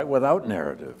that, to write without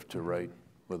narrative, to write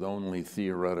with only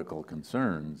theoretical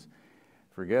concerns,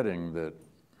 forgetting that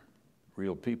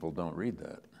real people don't read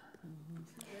that.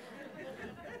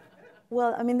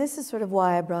 Well, I mean, this is sort of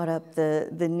why I brought up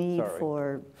the need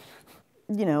for,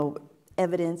 you know,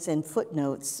 evidence and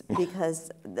footnotes,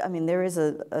 because, I mean, there is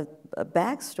a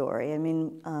backstory. I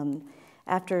mean,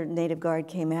 after Native Guard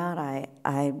came out,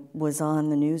 I was on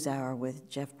the NewsHour with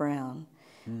Jeff Brown,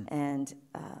 and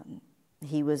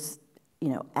he was, you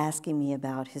know, asking me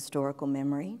about historical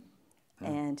memory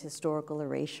and historical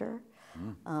erasure,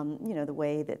 you know, the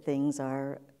way that things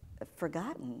are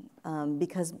forgotten,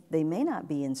 because they may not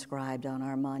be inscribed on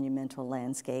our monumental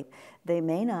landscape. They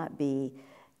may not be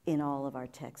in all of our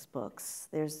textbooks.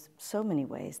 There's so many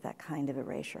ways that kind of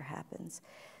erasure happens.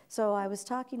 So I was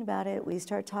talking about it. We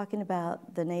started talking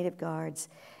about the Native Guards,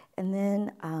 and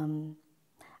then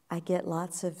I get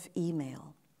lots of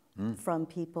email from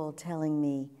people telling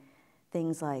me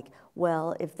things like,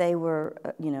 well, if they were,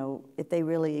 you know, if they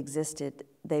really existed,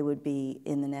 they would be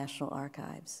in the National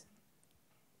Archives.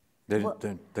 They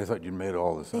thought you'd made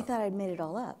all this up. They thought I'd made it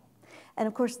all up. And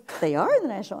of course, they are in the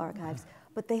National Archives,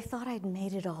 but they thought I'd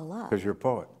made it all up. Because you're a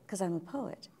poet. Because I'm a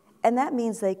poet. And that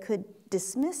means they could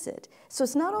dismiss it. So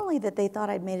it's not only that they thought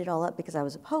I'd made it all up because I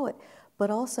was a poet, but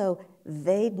also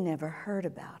they'd never heard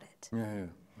about it. Yeah.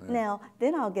 Now,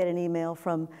 then I'll get an email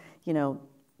from, you know,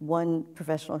 one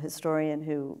professional historian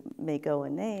who may go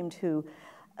unnamed, who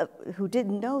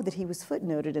didn't know that he was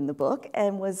footnoted in the book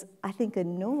and was, I think,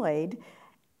 annoyed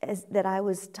that I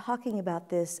was talking about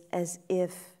this as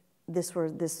if this were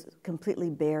this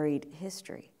completely buried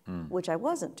history, which I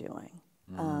wasn't doing.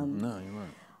 No, you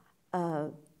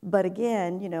weren't. But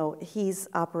again, you know, he's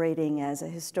operating as a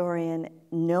historian,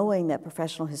 knowing that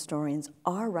professional historians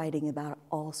are writing about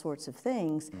all sorts of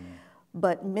things,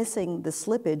 but missing the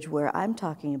slippage where I'm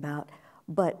talking about,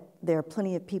 but there are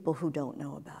plenty of people who don't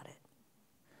know about it.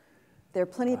 There are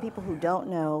plenty of people who don't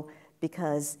know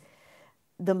because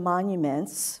the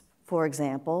monuments, for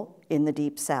example, in the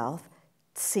Deep South,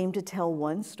 seem to tell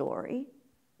one story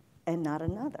and not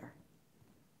another.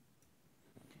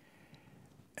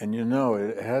 And you know,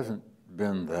 it hasn't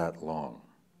been that long.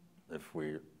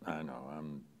 I know,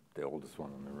 I'm the oldest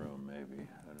one in the room, maybe.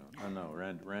 I know,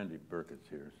 Randy Burkett's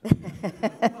here. So.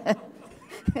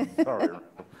 Sorry.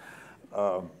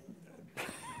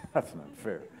 That's not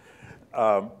fair.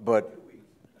 But,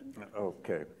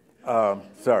 okay.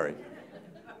 Sorry.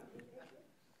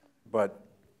 But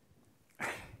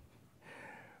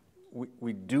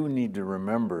we do need to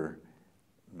remember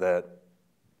that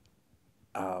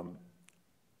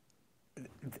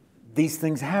these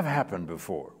things have happened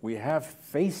before. We have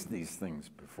faced these things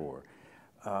before.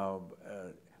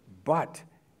 But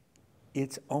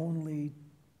it's only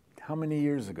how many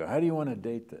years ago? How do you want to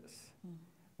date this?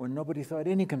 When nobody thought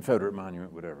any Confederate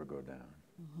monument would ever go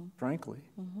down, frankly.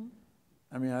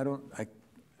 I mean,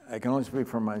 I can only speak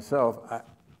for myself.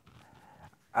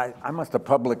 I must have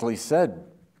publicly said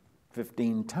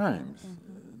 15 times,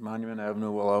 Monument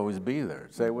Avenue will always be there.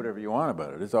 Say whatever you want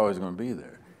about it, it's always going to be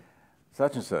there.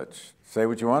 Such and such, say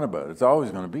what you want about it, it's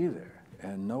always going to be there.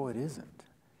 And no, it isn't.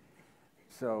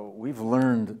 So we've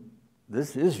learned,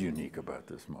 this is unique about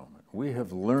this moment. We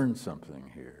have learned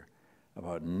something here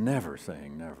about never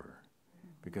saying never,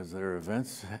 because there are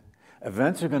events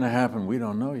are going to happen we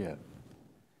don't know yet.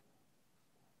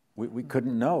 We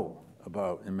couldn't know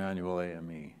about Emmanuel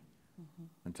AME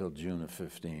until June of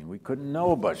 15. We couldn't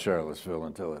know about Charlottesville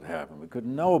until it happened. We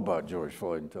couldn't know about George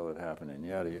Floyd until it happened, and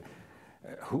yada, yada.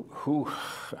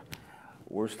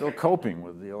 We're still coping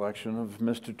with the election of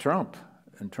Mr. Trump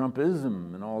and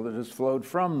Trumpism and all that has flowed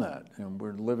from that, and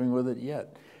we're living with it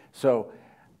yet. So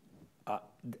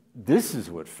this is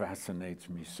what fascinates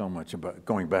me so much about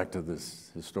going back to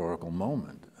this historical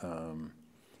moment.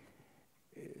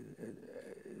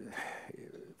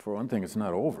 For one thing, it's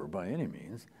not over by any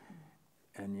means,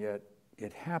 and yet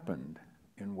it happened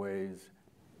in ways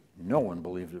no one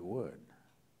believed it would.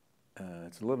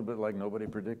 It's a little bit like nobody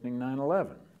predicting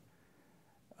 9/11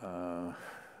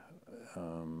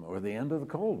 or the end of the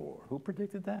Cold War. Who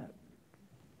predicted that?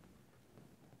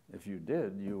 If you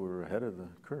did, you were ahead of the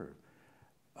curve.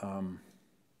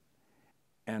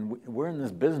 And we're in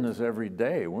this business every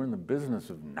day. We're in the business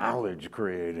of knowledge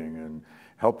creating and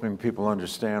helping people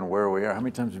understand where we are. How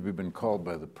many times have we been called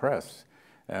by the press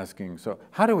asking, so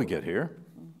how do we get here?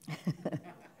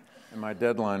 And my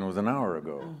deadline was an hour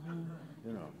ago.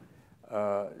 You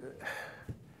know,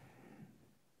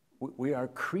 we are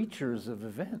creatures of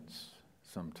events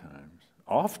sometimes,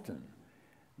 often,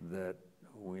 that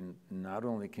we not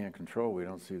only can't control, we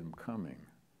don't see them coming.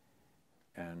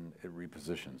 And it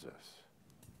repositions us.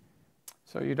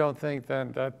 So you don't think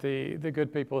then that the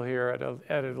good people here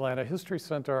at Atlanta History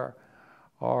Center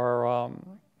are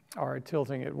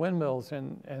tilting at windmills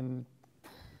and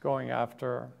going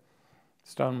after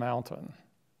Stone Mountain?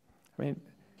 I mean,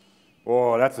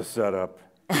 oh, that's a setup.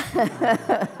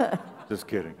 Just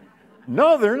kidding.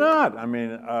 No, they're not. I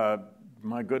mean,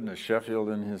 my goodness, Sheffield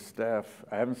and his staff.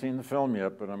 I haven't seen the film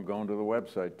yet, but I'm going to the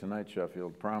website tonight,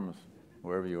 Sheffield, promise,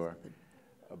 wherever you are.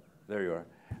 There you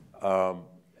are.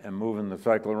 And moving the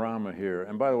cyclorama here.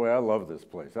 And by the way, I love this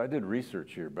place. I did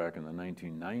research here back in the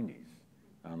 1990s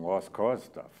on lost cause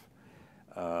stuff.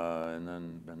 And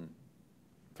then been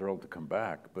thrilled to come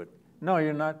back. But no,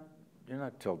 you're not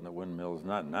tilting at windmills,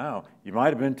 not now. You might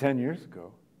have been 10 years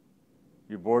ago.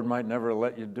 Your board might never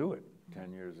let you do it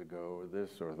 10 years ago, or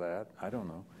this or that. I don't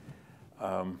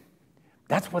know.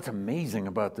 That's what's amazing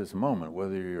about this moment,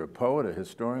 whether you're a poet, a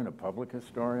historian, a public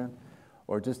historian,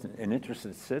 or just an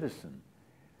interested citizen.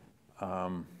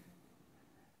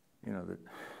 You know,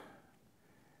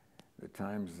 the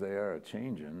times they are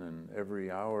changing, and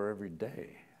every hour, every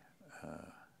day.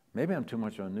 Maybe I'm too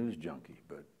much of a news junkie,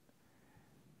 but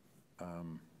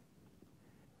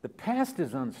the past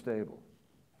is unstable.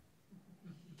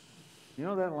 You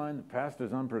know that line, the past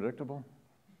is unpredictable?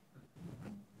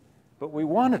 But we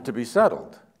want it to be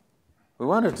settled. We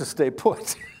want it to stay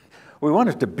put. We want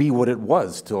it to be what it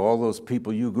was to all those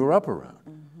people you grew up around,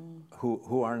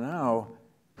 who are now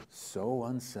so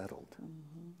unsettled,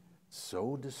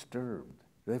 so disturbed.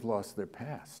 They've lost their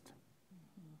past.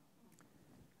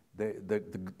 There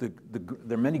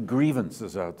are many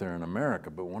grievances out there in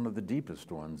America, but one of the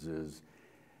deepest ones is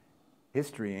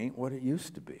history ain't what it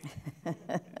used to be.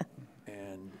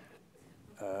 And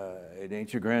it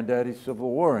ain't your granddaddy's Civil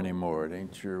War anymore. It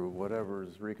ain't your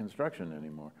whatever's Reconstruction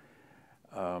anymore.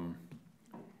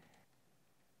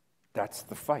 That's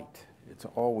the fight. It's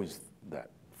always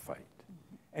that fight.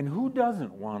 And who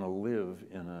doesn't want to live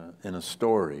in a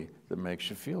story that makes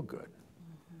you feel good?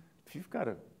 If you've got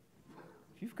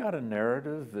a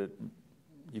narrative that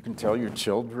you can tell your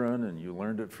children and you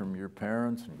learned it from your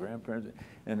parents and grandparents,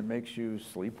 and it makes you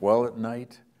sleep well at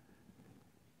night.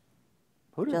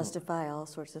 Justify all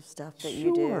sorts of stuff that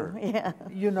you do. Yeah.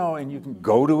 You know, and you can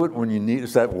go to it when you need,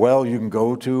 it's that well you can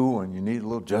go to when you need a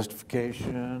little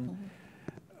justification.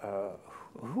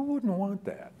 Who wouldn't want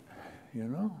that, you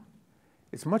know?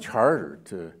 It's much harder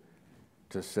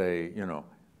to say, you know,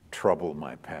 trouble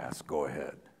my past, go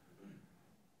ahead.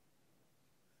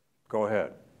 Go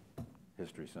ahead,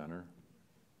 History Center.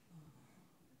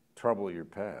 Trouble your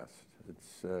past.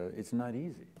 It's not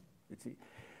easy.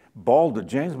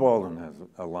 James Baldwin has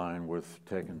a line worth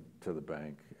taking to the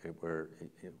bank, where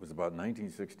it was about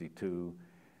 1962.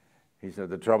 He said,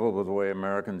 the trouble with the way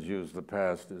Americans use the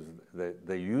past is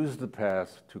they use the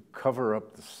past to cover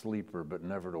up the sleeper, but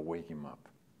never to wake him up.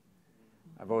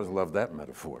 I've always loved that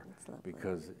metaphor,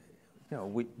 because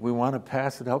we want a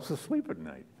past that helps us sleep at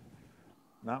night,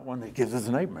 not one that gives us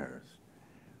nightmares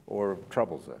or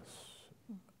troubles us.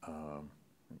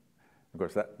 Of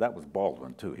course, that was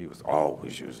Baldwin, too. He was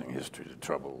always using history to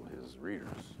trouble his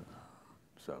readers.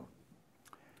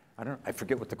 I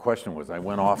forget what the question was. I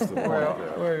went off the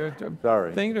point.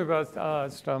 Sorry. Thinking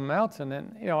about Stone Mountain,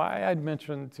 and I'd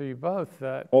mentioned to you both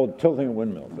that. Oh, tilting a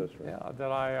windmill, that's right. Yeah,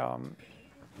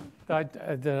 that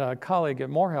a colleague at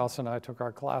Morehouse and I took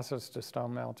our classes to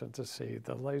Stone Mountain to see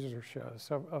the laser show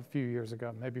a few years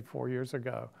ago, maybe 4 years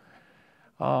ago,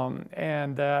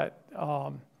 and that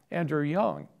Andrew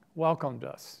Young welcomed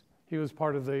us. He was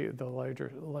part of the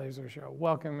laser show,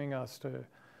 welcoming us to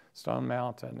Stone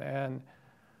Mountain, and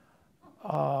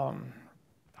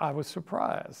I was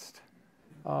surprised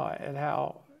at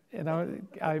how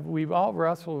we've all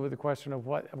wrestled with the question of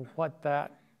what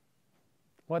that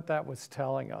was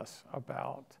telling us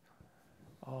about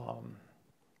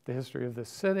the history of the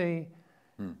city,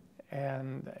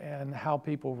 and how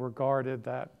people regarded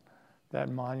that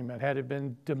monument. Had it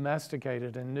been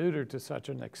domesticated and neutered to such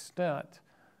an extent,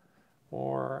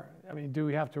 or do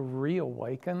we have to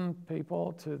reawaken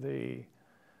people to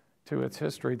its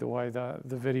history the way the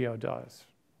video does,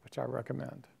 which I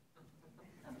recommend.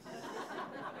 And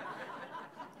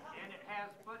it has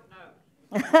footnotes.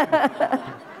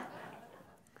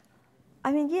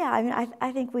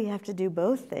 I think we have to do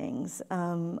both things.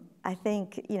 I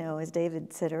think, as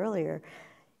David said earlier,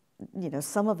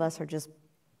 some of us are just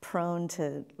prone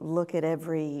to look at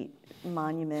every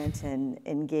monument and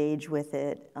engage with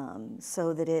it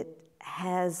so that it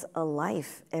has a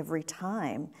life every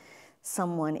time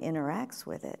someone interacts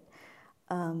with it.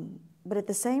 But at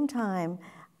the same time,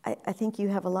 I think you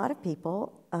have a lot of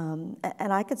people,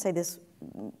 and I could say this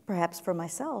perhaps for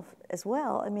myself as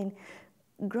well.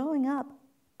 Growing up,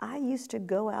 I used to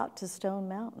go out to Stone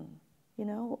Mountain.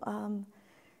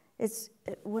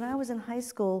 When I was in high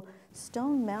school,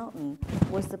 Stone Mountain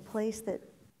was the place that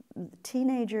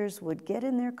teenagers would get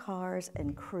in their cars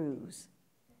and cruise.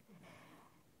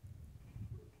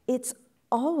 It's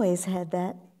always had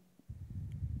that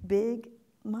big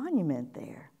monument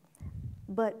there.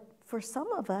 But for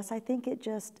some of us, I think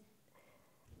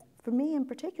for me in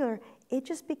particular, it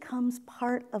just becomes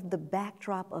part of the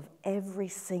backdrop of every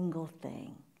single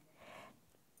thing.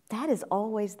 That is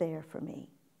always there for me.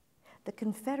 The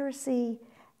Confederacy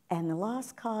and the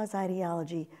lost cause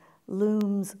ideology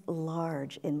looms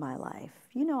large in my life.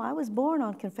 I was born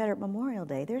on Confederate Memorial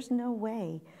Day. There's no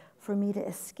way for me to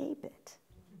escape it.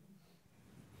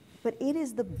 But it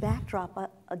is the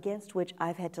backdrop against which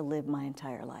I've had to live my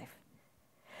entire life.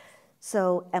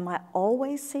 So am I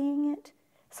always seeing it?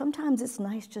 Sometimes it's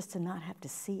nice just to not have to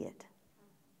see it.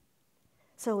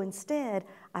 So instead,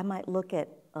 I might look at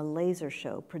a laser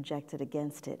show projected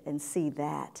against it and see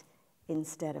that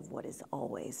instead of what is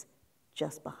always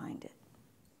just behind it.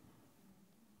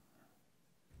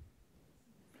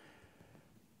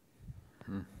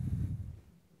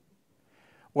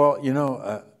 Well,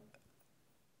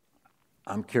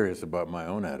 I'm curious about my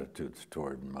own attitudes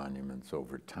toward monuments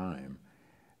over time.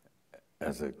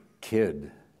 As a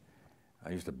kid,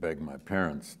 I used to beg my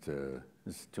parents this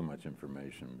is too much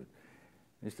information, but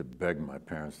I used to beg my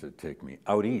parents to take me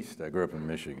out east. I grew up in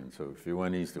Michigan, so if you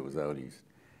went east, it was out east,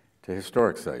 to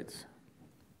historic sites.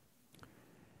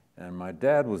 And my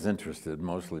dad was interested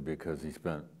mostly because he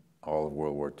spent all of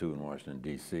World War II in Washington,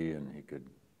 D.C., and he could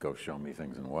go show me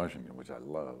things in Washington, which I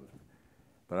loved.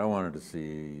 But I wanted to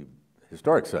see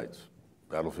historic sites,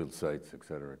 battlefield sites, et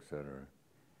cetera, et cetera.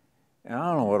 And I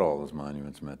don't know what all those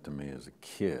monuments meant to me as a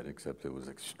kid, except it was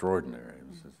extraordinary. It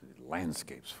was just these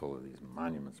landscapes full of these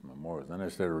monuments and memorials. Then I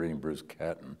started reading Bruce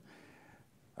Catton.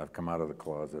 I've come out of the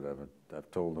closet. I've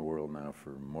told the world now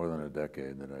for more than a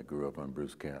decade that I grew up on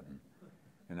Bruce Catton.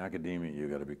 In academia, you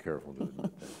got to be careful to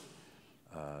admit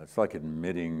that. It's like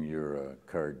admitting you're a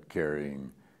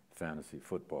card-carrying fantasy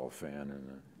football fan in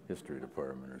the history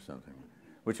department or something,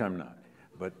 which I'm not.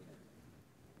 But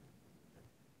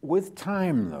with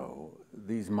time, though,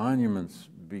 these monuments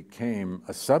became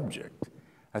a subject.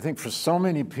 I think for so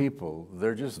many people,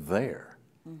 they're just there.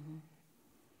 Mm-hmm.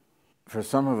 For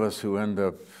some of us who end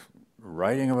up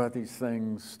writing about these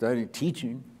things,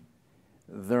 teaching,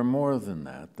 they're more than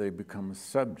that. They become a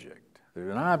subject. They're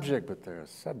an object, but they're a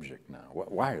subject now.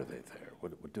 Why are they there?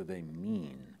 What do they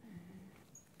mean?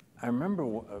 I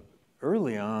remember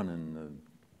early on in the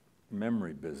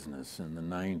memory business in the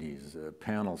 90s, a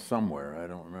panel somewhere, I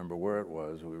don't remember where it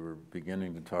was, we were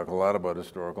beginning to talk a lot about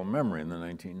historical memory in the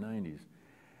 1990s.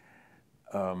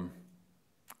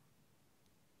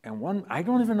 And one, I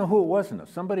don't even know who it was now,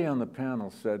 somebody on the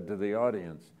panel said to the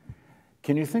audience,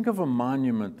 can you think of a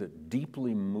monument that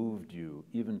deeply moved you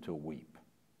even to weep?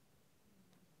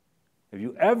 Have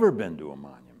you ever been to a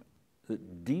monument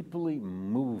that deeply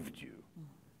moved you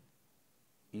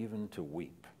even to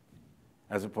weep?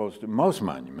 As opposed to most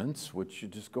monuments, which you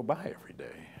just go by every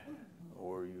day,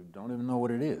 or you don't even know what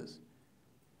it is.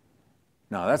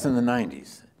 Now, that's in the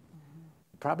 90s.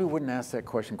 Probably wouldn't ask that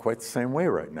question quite the same way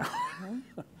right now.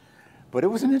 But it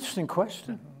was an interesting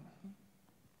question.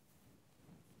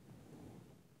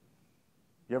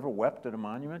 You ever wept at a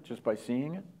monument just by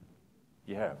seeing it?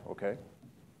 You have, okay.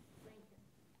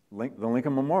 The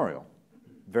Lincoln Memorial.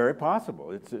 Very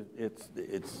possible. It's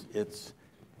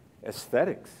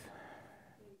aesthetics.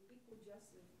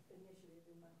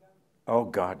 Oh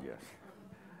God, yes.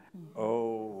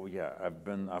 Oh yeah,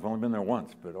 I've only been there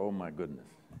once, but oh my goodness.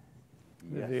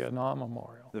 The Yes. Vietnam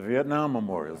Memorial. The Vietnam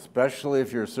Memorial, especially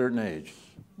if you're a certain age,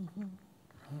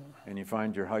 and you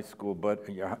find your high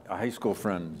school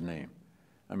friend's name.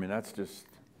 I mean, that's just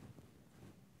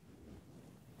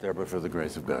there, but for the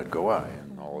grace of God go I,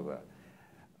 and all of that.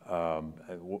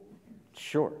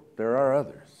 Sure, there are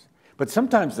others, but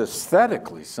sometimes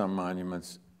aesthetically, some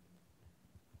monuments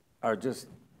are just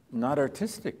not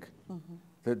artistic.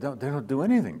 They don't do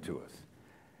anything to us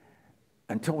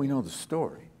until we know the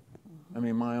story. I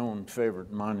mean, my own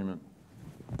favorite monument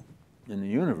in the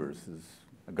universe is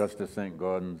Augusta St.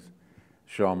 Gaudens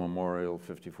Shaw Memorial,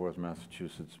 54th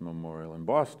Massachusetts Memorial in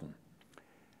Boston.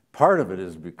 Part of it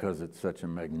is because it's such a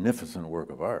magnificent work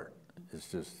of art. It's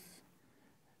just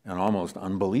an almost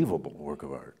unbelievable work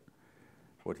of art.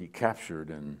 What he captured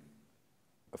in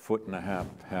a 1.5 foot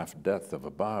half depth of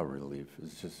a bas-relief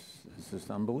is just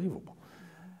unbelievable.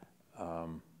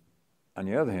 On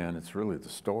the other hand, it's really the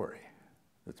story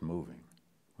that's moving.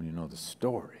 When you know the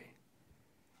story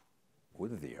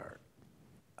with the art.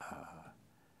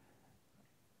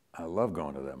 I love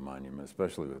going to that monument,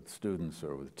 especially with students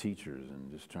or with teachers,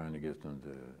 and just trying to get them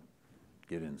to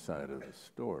get inside of the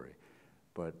story.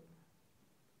 But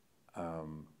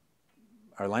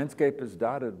our landscape is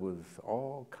dotted with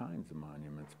all kinds of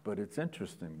monuments, but it's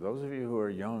interesting. Those of you who are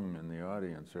young in the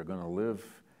audience are going to live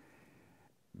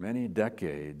many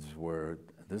decades where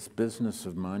this business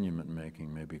of monument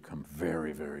making may become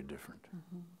very, very different.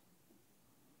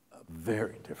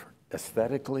 Very different.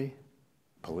 Aesthetically,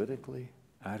 politically,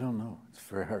 I don't know. It's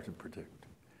very hard to predict.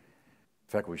 In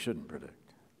fact, we shouldn't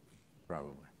predict,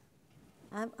 probably.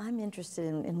 I'm interested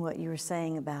in what you were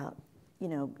saying about, you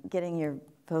know, getting your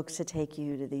folks to take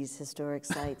you to these historic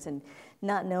sites and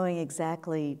not knowing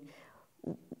exactly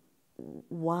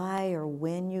why or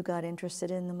when you got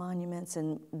interested in the monuments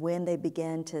and when they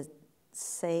began to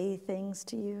say things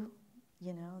to you,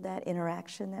 you know, that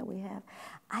interaction that we have.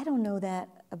 I don't know that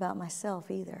about myself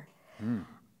either.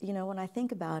 You know, when I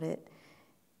think about it,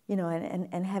 you know,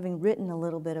 and having written a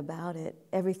little bit about it,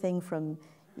 everything from,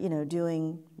 you know,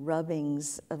 doing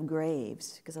rubbings of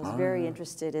graves, because I was very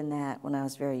interested in that when I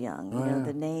was very young, you know,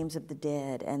 the names of the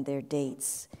dead and their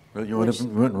dates. Well, you went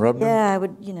and rubbed them? Yeah, I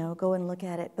would, you know, go and look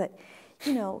at it. But,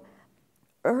 you know,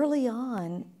 early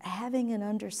on, having an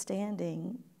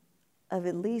understanding of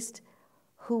at least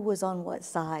who was on what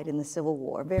side in the Civil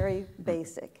War, very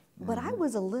basic. But I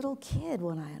was a little kid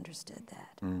when I understood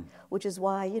that, which is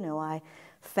why, you know, I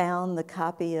found the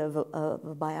copy of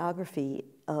a biography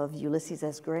of Ulysses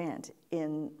S. Grant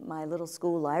in my little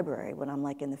school library when I'm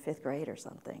like in the 5th grade or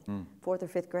something, 4th or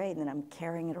 5th grade, and then I'm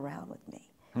carrying it around with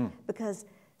me. Because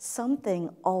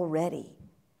something already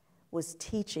was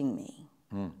teaching me.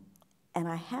 And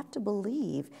I have to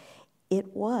believe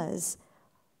it was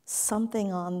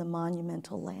something on the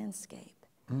monumental landscape.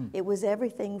 It was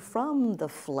everything from the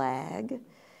flag,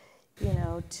 you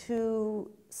know,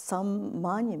 to some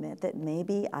monument that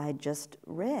maybe I just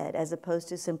read as opposed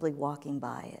to simply walking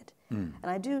by it. And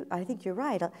I think you're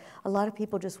right. A lot of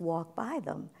people just walk by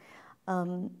them.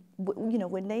 You know,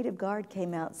 when Native Guard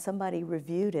came out, somebody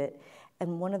reviewed it,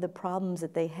 and one of the problems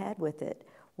that they had with it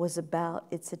was about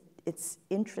its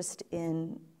interest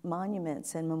in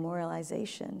monuments and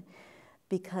memorialization,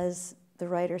 because the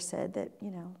writer said that,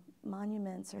 you know,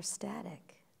 monuments are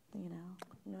static, you know,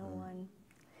 no one.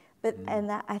 But, and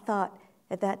that, I thought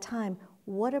at that time,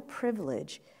 what a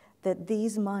privilege that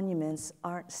these monuments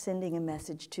aren't sending a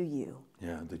message to you.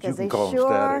 Yeah, that you Because can they call them sure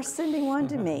static. are sending one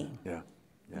to me. Yeah,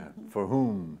 yeah. For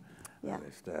whom Yeah. are they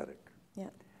static? Yeah.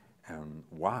 And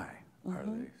why are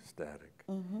they static?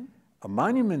 A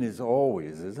monument is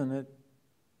always, isn't it?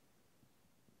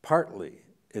 Partly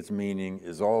its meaning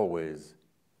is always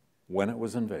when it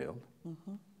was unveiled,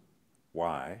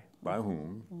 why, by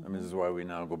whom. I mean, this is why we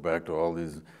now go back to all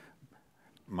these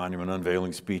monument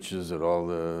unveiling speeches at all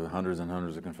the hundreds and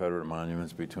hundreds of Confederate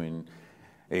monuments between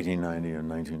 1890 and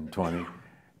 1920.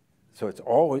 So it's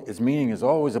always, its meaning is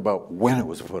always about when it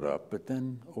was put up, but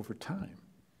then over time.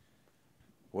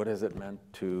 What has it meant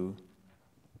to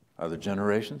other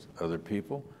generations, other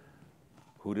people?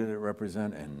 Who did it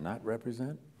represent and not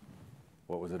represent?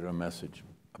 What was it a message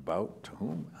about, to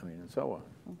whom? I mean, and so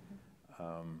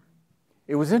on.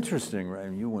 It was interesting, right?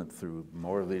 And you went through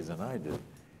more of these than I did.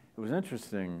 It was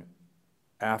interesting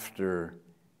after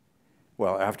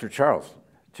Charleston.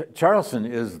 Charleston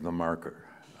is the marker.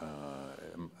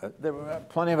 There were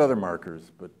plenty of other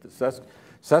markers, but the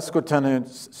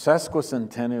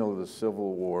sesquicentennial of the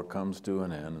Civil War comes to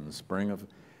an end in the spring of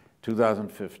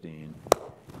 2015,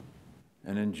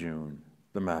 and in June,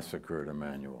 the massacre at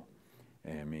Emanuel,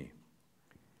 AME.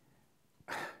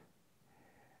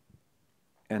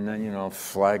 And then, you know,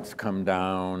 flags come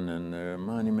down, and a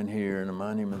monument here and a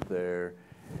monument there.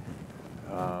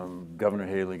 Governor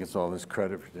Haley gets all this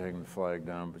credit for taking the flag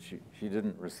down, but she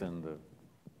didn't rescind the,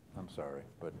 I'm sorry,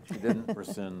 but she didn't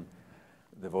rescind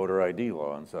the voter ID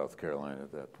law in South Carolina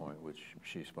at that point, which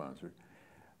she sponsored.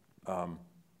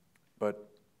 But,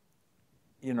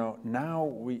 you know, now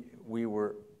we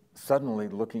were suddenly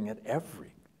looking at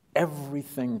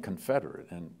everything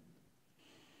Confederate, and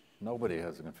nobody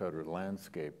has a Confederate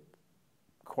landscape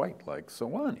quite like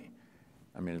Sewanee.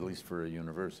 I mean, at least for a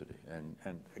university.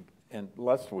 And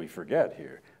lest we forget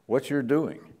here, what you're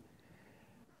doing.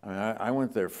 I mean, I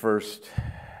went there first,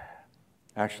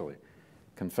 actually,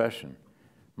 confession.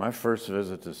 My first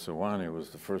visit to Sewanee was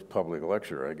the first public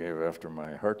lecture I gave after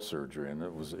my heart surgery, and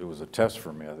it was a test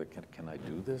for me. I thought, can I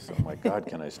do this? Oh my God,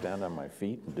 can I stand on my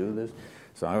feet and do this?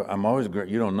 So I'm always,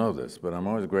 you don't know this, but I'm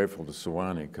always grateful to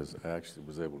Sewanee because I actually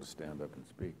was able to stand up and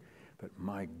speak. But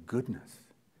my goodness,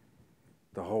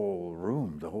 the whole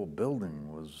room, the whole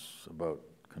building was about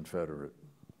Confederate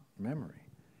memory.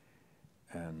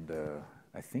 And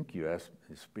I think you asked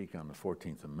me to speak on the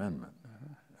 14th Amendment,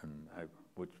 and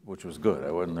which was good. I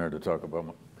wasn't there to talk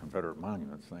about Confederate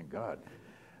monuments, thank God.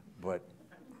 But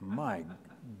my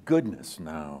goodness,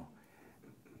 now,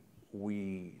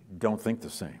 we don't think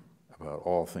the same about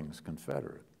all things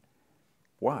Confederate.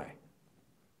 Why?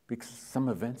 Because some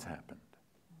events happened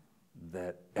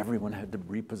that everyone had to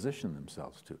reposition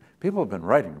themselves to. People have been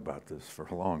writing about this for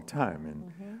a long time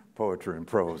in poetry and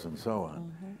prose and so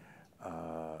on,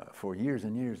 for years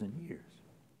and years and years.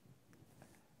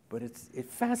 But it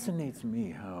fascinates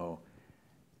me how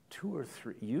 2 or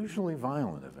 3, usually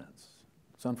violent events,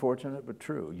 it's unfortunate but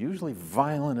true, usually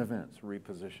violent events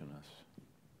reposition us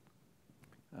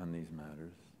on these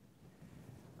matters.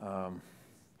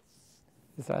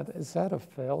 Is that a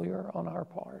failure on our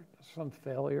part? Some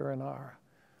failure in our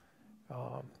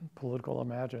political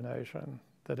imagination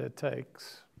that it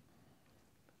takes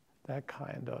that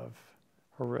kind of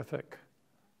horrific,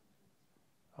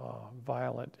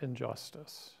 violent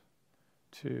injustice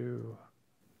to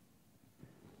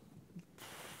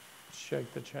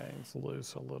shake the chains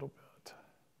loose a little bit?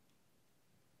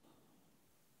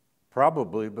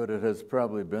 Probably, but it has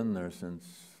probably been there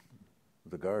since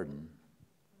the garden.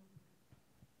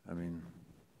 I mean,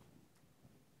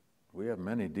 we have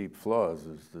many deep flaws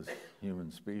as this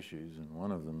human species, and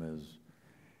one of them is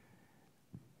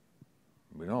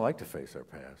we don't like to face our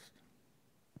past.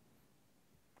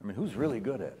 I mean, who's really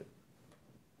good at it?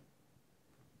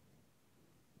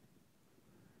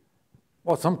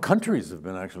 Well, some countries have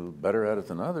been actually better at it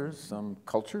than others. Some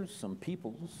cultures, some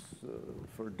peoples,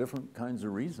 for different kinds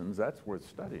of reasons. That's worth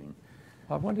studying.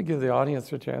 I want to give the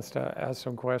audience a chance to ask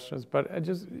some questions, but I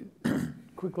just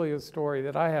quickly a story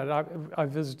that I had. I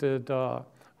visited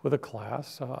with a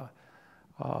class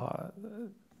the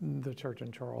church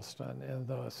in Charleston in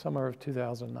the summer of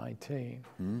 2019,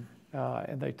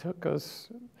 and they took us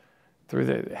through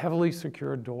the heavily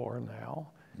secured door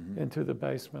now into the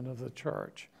basement of the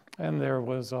church. And there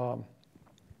was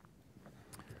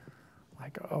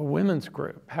like a women's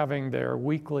group having their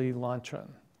weekly luncheon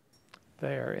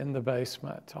there in the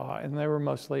basement. And they were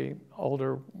mostly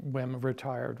older women,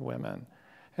 retired women.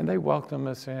 And they welcomed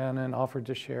us in and offered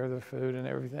to share the food and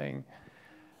everything.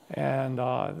 And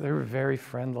they were very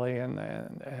friendly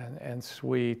and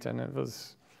sweet. And it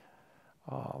was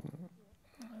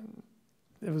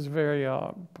a very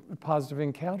positive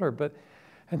encounter.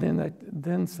 And then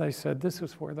they said, this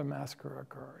is where the massacre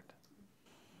occurred.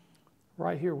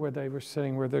 Right here where they were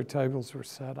sitting, where their tables were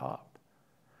set up.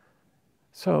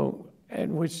 So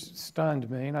and which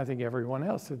stunned me, and I think everyone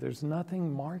else, that there's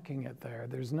nothing marking it there.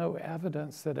 There's no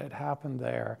evidence that it happened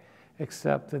there,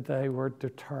 except that they were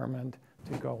determined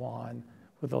to go on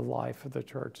with the life of the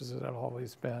church as it had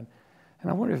always been. And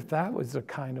I wonder if that was a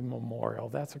kind of memorial.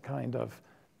 That's a kind of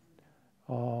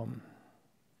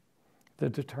the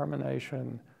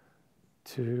determination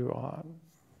to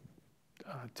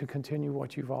continue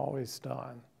what you've always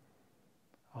done.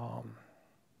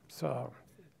 So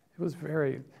it was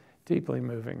very deeply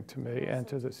moving to me and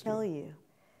to the students. Tell you,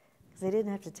 because they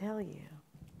didn't have to tell you.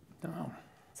 No.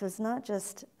 So it's not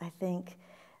just, I think,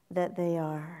 that they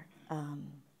are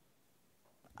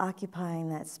occupying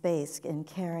that space and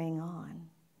carrying on,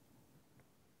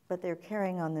 but they're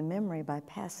carrying on the memory by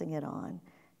passing it on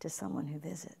to someone who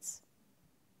visits,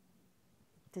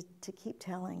 to keep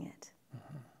telling it.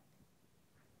 Mm-hmm.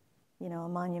 You know, a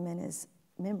monument is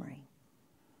memory.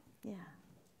 Yeah,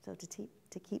 so to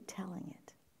keep telling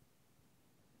it.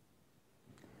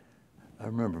 I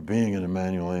remember being at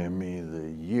Emmanuel AME the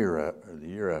year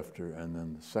after, and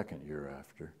then the second year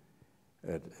after,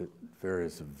 at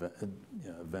various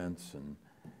events, and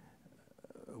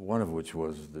one of which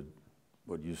was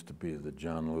what used to be the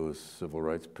John Lewis Civil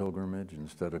Rights Pilgrimage.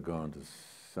 Instead of going to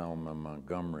Selma,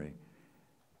 Montgomery,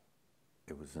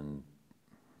 it was in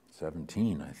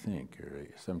 17, I think, or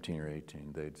 17 or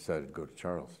 18, they decided to go to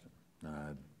Charleston. And I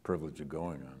had the privilege of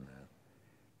going on that.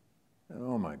 And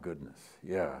oh my goodness,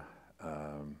 yeah.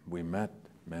 We met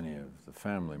many of the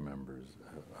family members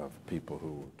of people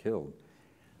who were killed.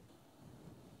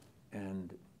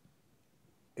 And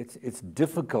it's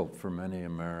difficult for many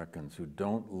Americans who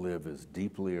don't live as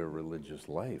deeply a religious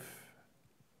life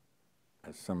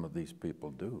as some of these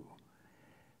people do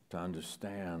to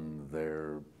understand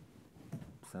their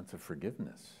sense of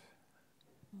forgiveness.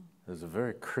 There's a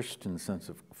very Christian sense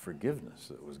of forgiveness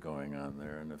that was going on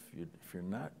there, and if you're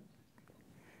not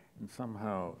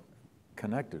somehow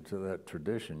connected to that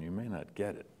tradition, you may not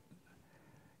get it,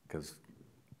 because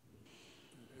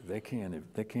they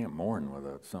can't mourn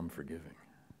without some forgiving.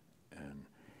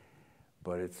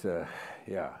 But it's a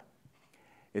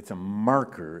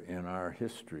marker in our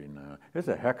history now. It's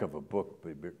a heck of a book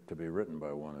to be written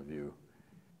by one of you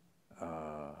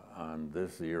on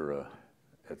this era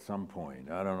at some point.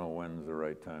 I don't know when's the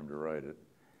right time to write it,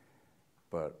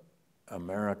 but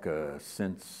America,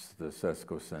 since the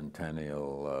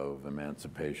sesquicentennial of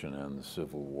emancipation and the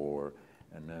Civil War,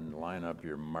 and then line up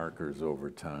your markers over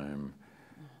time,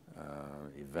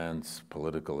 events,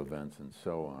 political events, and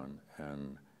so on,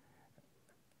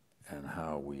 and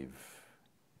how we've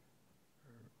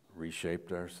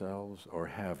reshaped ourselves, or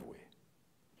have we?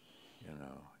 You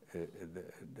know, there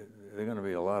are going to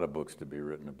be a lot of books to be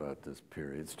written about this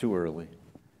period. It's too early,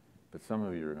 but some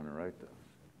of you are going to write those.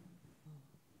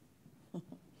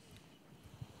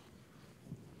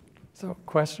 So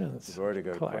questions? You've already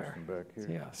got Claire. a question back here.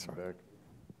 Yeah, sorry. Back.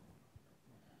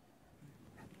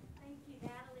 Thank you,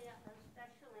 Natalie,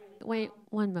 especially. Wait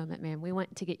one moment, ma'am. We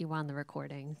want to get you on the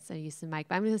recording, so use the mic.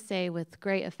 But I'm going to say, with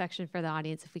great affection for the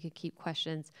audience, if we could keep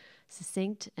questions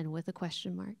succinct and with a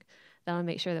question mark, that'll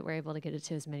make sure that we're able to get it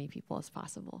to as many people as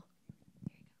possible.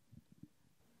 There you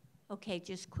go. Okay,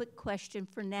 just quick question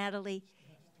for Natalie.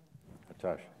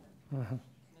 Natasha. Mm-hmm.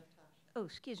 Oh,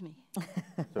 excuse me.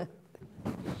 So,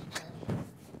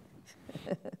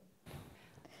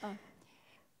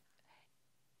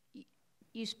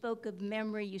 You spoke of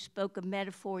memory, you spoke of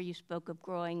metaphor, you spoke of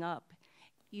growing up.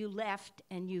 You left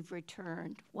and you've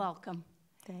returned. Welcome.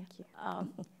 Thank you.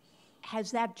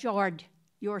 Has that jarred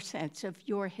your sense of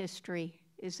your history?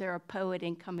 Is there a poet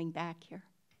in coming back here?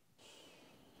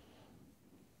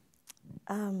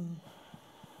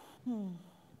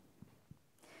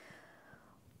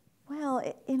 Well,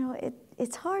 you know,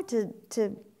 it's hard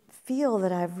to feel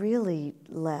that I've really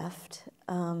left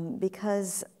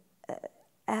because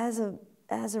as a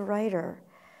writer,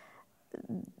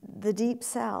 the Deep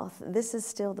South, this is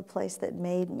still the place that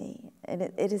made me, and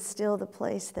it is still the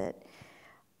place that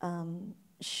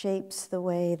shapes the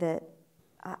way that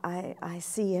I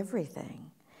see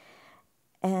everything.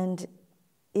 And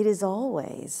it is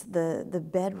always the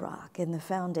bedrock and the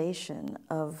foundation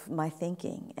of my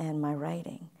thinking and my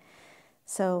writing.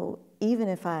 So even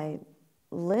if I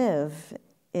live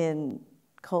in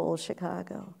cold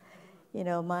Chicago, you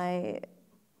know, my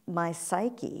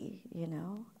psyche, you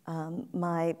know,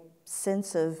 my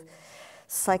sense of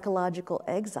psychological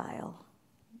exile,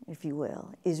 if you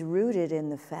will, is rooted in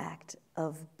the fact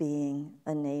of being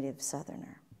a native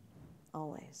Southerner,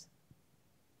 always.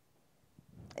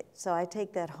 So I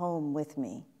take that home with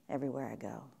me everywhere I go.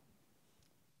 All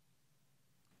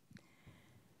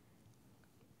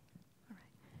right.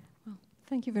 Well,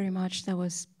 Thank you very much. That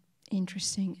was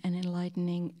interesting and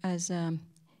enlightening. As an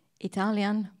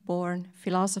Italian-born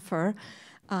philosopher,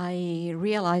 I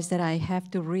realized that I have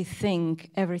to rethink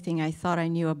everything I thought I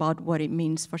knew about what it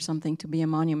means for something to be a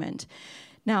monument.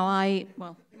 Now, my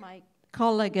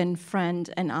colleague and friend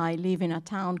and I live in a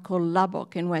town called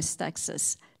Lubbock in West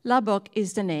Texas. Lubbock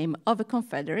is the name of a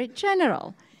Confederate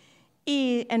general.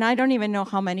 And I don't even know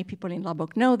how many people in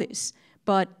Lubbock know this,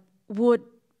 but would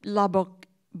Lubbock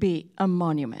be a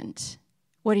monument?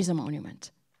 What is a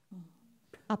monument?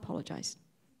 I apologize.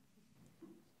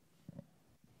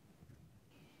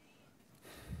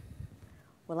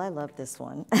 Well, I love this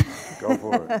one. Go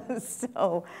for it.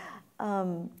 So,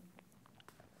 well,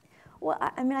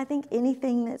 I mean, I think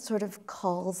anything that sort of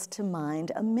calls to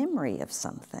mind a memory of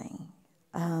something.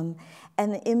 And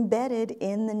embedded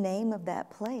in the name of that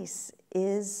place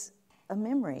is a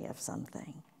memory of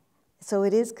something. So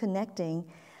it is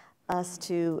connecting us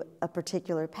to a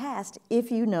particular past,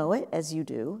 if you know it, as you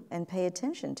do, and pay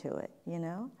attention to it, you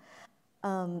know?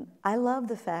 I love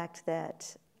the fact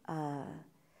that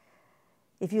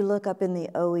if you look up in the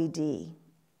OED,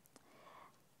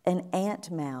 an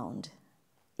ant mound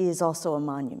is also a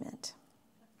monument.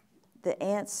 The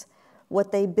ants,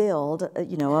 what they build,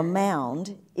 you know, a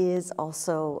mound is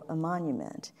also a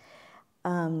monument.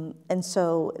 And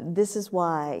so this is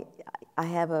why I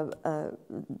have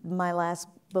my last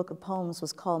book of poems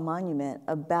was called Monument,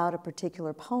 about a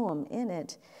particular poem in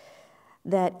it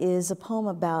that is a poem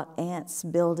about ants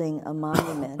building a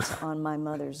monument on my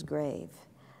mother's grave.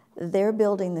 They're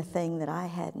building the thing that I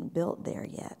hadn't built there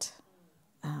yet.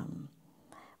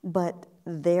 But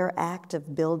their act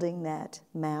of building that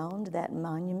mound, that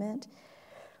monument,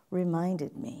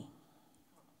 reminded me.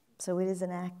 So it is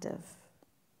an act of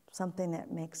something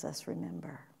that makes us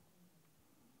remember.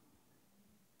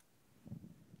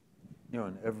 You know,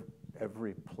 and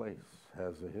every place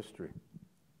has a history,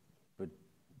 but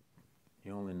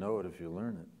you only know it if you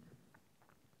learn it.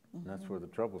 And that's where the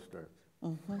trouble starts.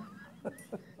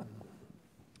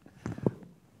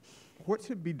 What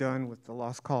should be done with the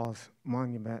lost cause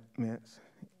monuments,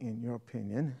 in your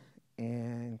opinion,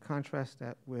 and contrast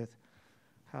that with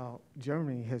how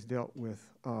Germany has dealt with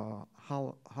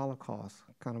Holocaust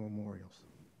kind of memorials?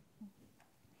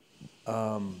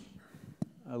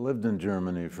 I lived in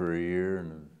Germany for a year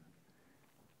and have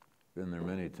been there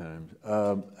many times.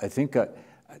 I think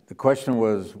the question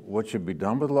was, what should be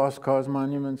done with lost cause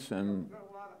monuments? And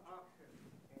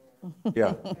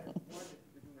yeah.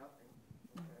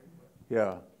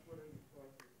 Yeah.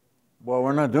 Well,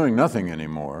 we're not doing nothing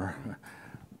anymore.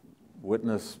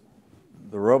 Witness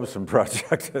the Robeson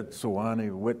Project at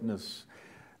Sewanee, witness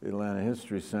the Atlanta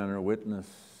History Center, witness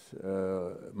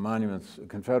monuments,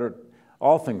 Confederate,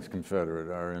 all things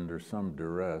Confederate are under some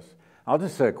duress. I'll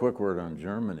just say a quick word on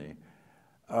Germany.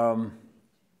 I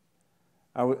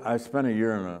spent a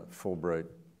year in a Fulbright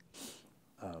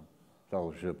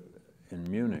fellowship in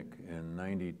Munich in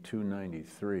 92,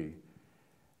 93,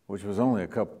 which was only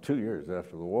 2 years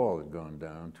after the wall had gone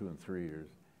down, 2 and 3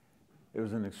 years. It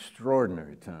was an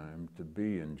extraordinary time to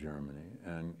be in Germany,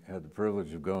 and had the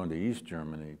privilege of going to East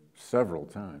Germany several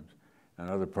times and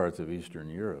other parts of Eastern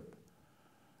Europe.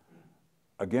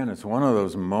 Again, it's one of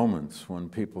those moments when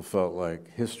people felt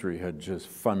like history had just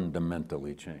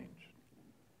fundamentally changed.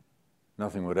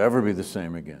 Nothing would ever be the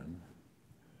same again.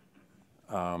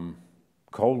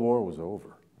 Cold War was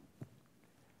over.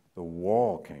 The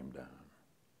wall came down.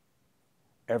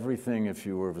 Everything, if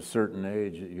you were of a certain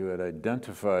age, that you had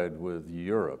identified with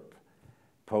Europe,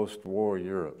 post-war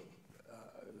Europe,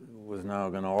 was now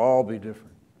going to all be different.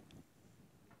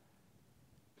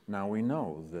 Now we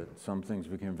know that some things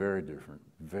became very different,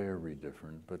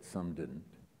 but some didn't.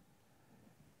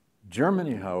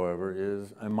 Germany, however,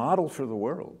 is a model for the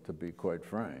world, to be quite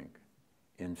frank,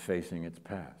 in facing its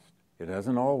past. It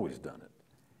hasn't always done it.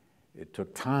 It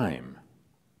took time.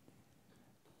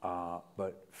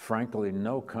 But frankly,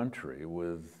 no country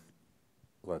with,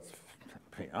 let's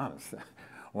be honest,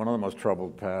 one of the most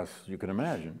troubled pasts you can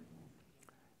imagine,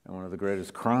 and one of the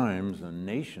greatest crimes a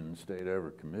nation state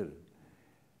ever committed,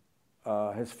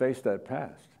 has faced that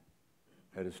past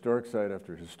at historic site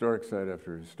after historic site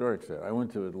after historic site. I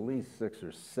went to at least 6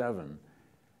 or 7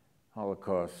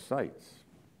 Holocaust sites,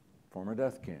 former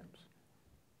death camps.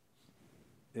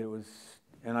 It was,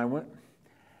 and I went,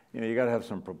 you know, you got to have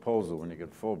some proposal when you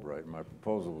get Fulbright. My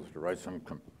proposal was to write some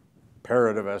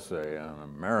comparative essay on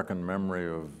American memory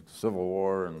of the Civil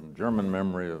War and German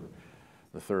memory of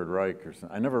the Third Reich or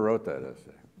something. I never wrote that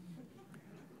essay.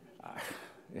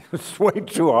 It was way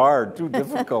too hard, too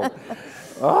difficult.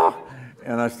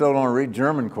 And I still don't read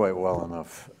German quite well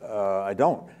enough. I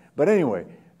don't. But anyway,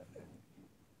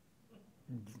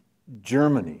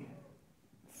 Germany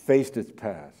faced its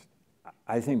past,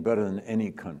 I think, better than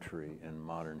any country in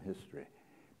modern history,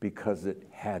 because it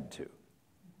had to.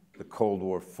 The Cold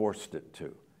War forced it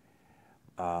to.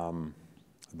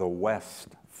 The West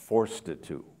forced it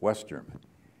to, West Germany.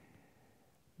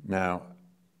 Now,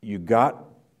 you got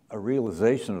a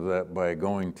realization of that by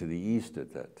going to the East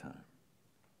at that time,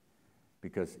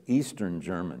 because Eastern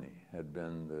Germany had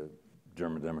been the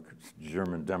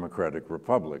German Democratic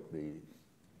Republic, the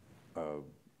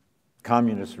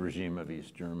communist regime of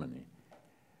East Germany.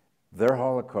 Their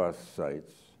Holocaust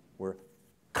sites were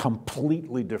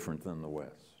completely different than the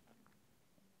West.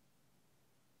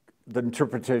 The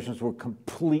interpretations were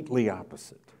completely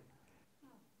opposite.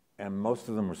 And most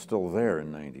of them were still there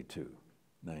in 92,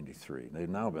 93. They've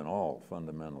now been all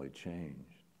fundamentally changed.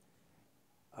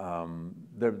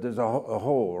 There's a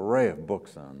whole array of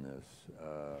books on this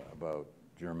about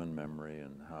German memory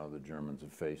and how the Germans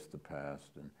have faced the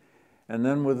past. And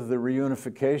then with the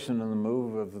reunification and the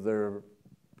move of their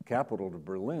capital to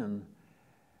Berlin,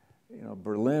 you know,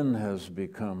 Berlin has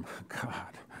become,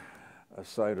 God, a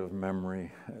site of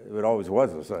memory. It always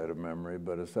was a site of memory,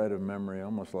 but a site of memory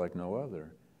almost like no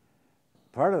other.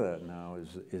 Part of that now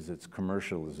is its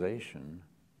commercialization.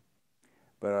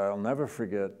 But I'll never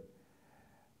forget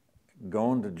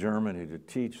going to Germany to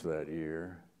teach that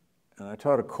year, and I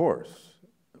taught a course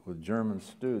with German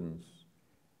students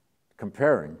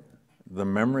comparing the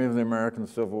memory of the American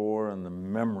Civil War and the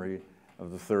memory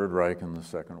of the Third Reich and the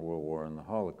Second World War and the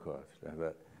Holocaust. I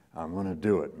thought, I'm going to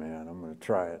do it, man. I'm going to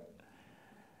try it.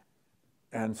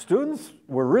 And students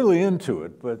were really into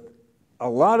it, but a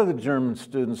lot of the German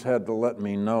students had to let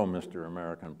me know, Mr.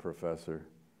 American Professor,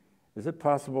 is it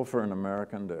possible for an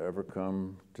American to ever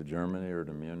come to Germany or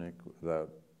to Munich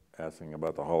without asking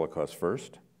about the Holocaust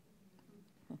first?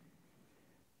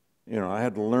 You know, I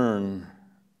had to learn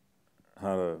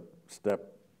how to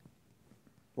step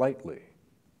lightly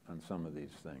on some of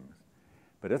these things.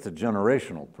 But it's a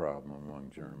generational problem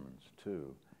among Germans,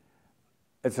 too.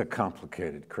 It's a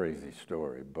complicated, crazy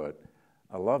story, but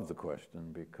I love the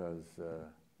question because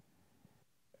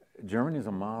Germany is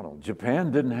a model.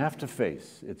 Japan didn't have to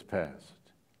face its past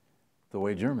the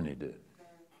way Germany did.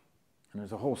 And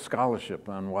there's a whole scholarship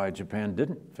on why Japan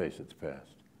didn't face its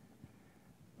past.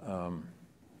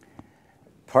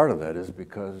 Part of that is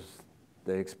because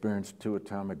they experienced 2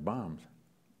 atomic bombs.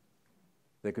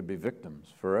 They could be victims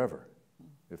forever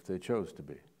if they chose to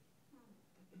be.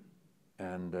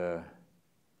 And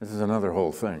this is another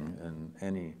whole thing, in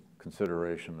any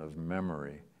consideration of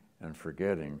memory and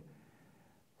forgetting.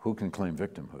 Who can claim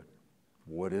victimhood?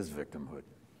 What is victimhood?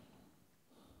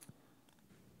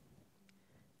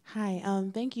 Hi,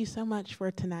 thank you so much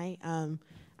for tonight. I'm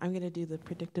going to do the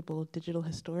predictable digital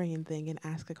historian thing and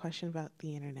ask a question about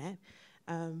the internet.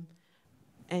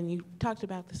 And you talked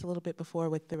about this a little bit before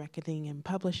with the reckoning and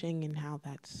publishing and how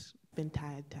that's been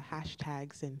tied to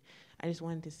hashtags. And I just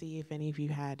wanted to see if any of you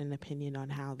had an opinion on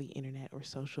how the internet or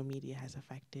social media has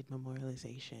affected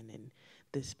memorialization and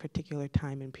this particular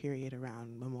time and period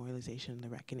around memorialization and the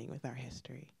reckoning with our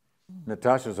history.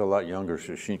 Natasha's a lot younger,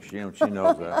 so she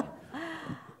knows that.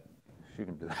 She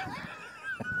can do that.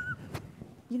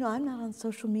 You know, I'm not on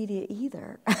social media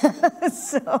either.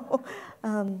 So,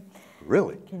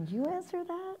 really? Can you answer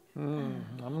that?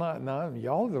 I'm not, no,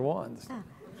 y'all are the ones.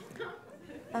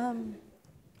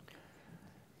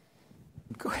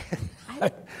 Go ahead.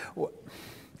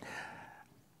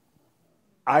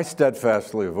 I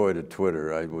steadfastly avoided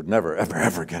Twitter. I would never,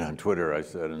 ever get on Twitter, I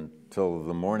said, until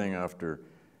the morning after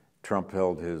Trump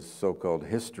held his so-called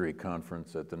history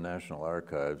conference at the National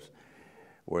Archives,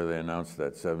 where they announced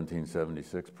that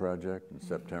 1776 project in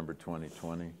September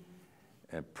 2020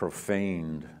 and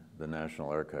profaned the National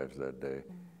Archives that day.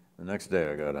 The next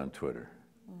day I got on Twitter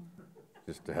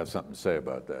just to have something to say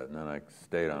about that. And then I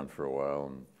stayed on for a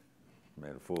while and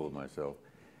made a fool of myself.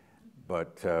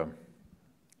 But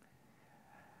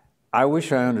I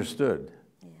wish I understood.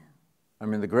 Yeah. I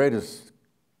mean, the greatest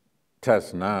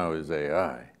test now is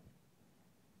AI,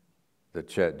 the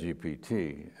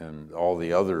ChatGPT, and all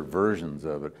the other versions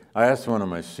of it. I asked one of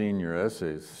my senior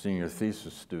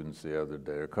thesis students the other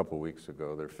day, a couple weeks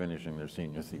ago, they're finishing their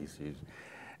senior theses,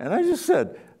 and I just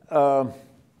said,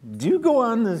 do you go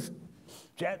on this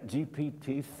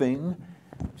ChatGPT thing,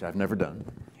 which I've never done?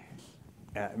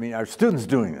 I mean, are students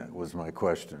doing that, was my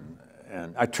question.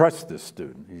 And I trust this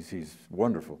student. He's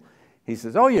wonderful. He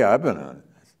says, oh, yeah, I've been on it.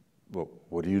 I said, well,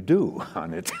 what do you do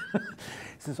on it? He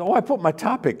says, oh, I put my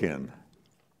topic in.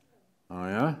 Oh,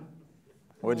 yeah?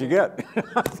 What'd you get?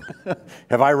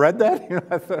 Have I read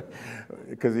that?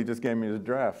 Because he just gave me the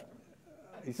draft.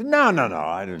 He said, no,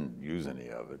 I didn't use any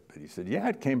of it. But he said, yeah,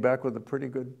 it came back with a pretty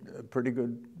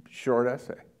good short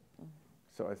essay.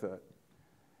 So I thought,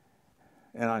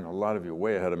 and I know a lot of you are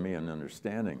way ahead of me in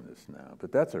understanding this now,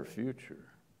 but that's our future.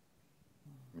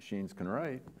 Machines can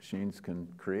write, machines can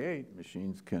create,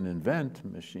 machines can invent,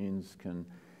 machines can...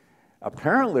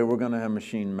 Apparently, we're going to have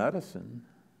machine medicine.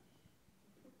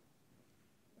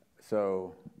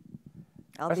 So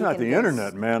that's not the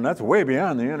internet, man. That's way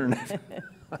beyond the internet.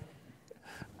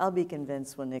 I'll be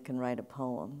convinced when Nick can write a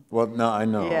poem. Well, no, I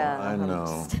know, Yeah, I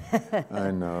know,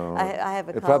 I know. I have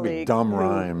a colleague. It'd probably be dumb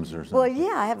rhymes or something. Well,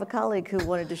 yeah, I have a colleague who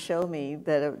wanted to show me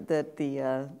that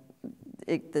the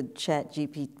chat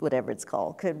GP, whatever it's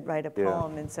called, could write a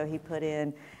poem, and so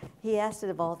he asked it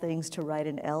of all things to write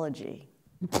an elegy.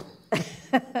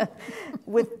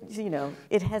 With, you know,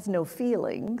 it has no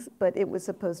feelings, but it was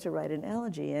supposed to write an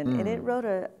elegy, and it wrote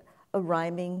a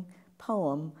rhyming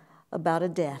poem about a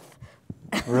death.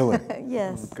 Really?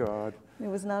 Yes. Oh, God. It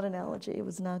was not an elegy. It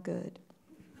was not good.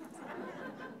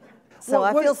 So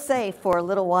I feel safe for a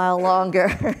little while longer.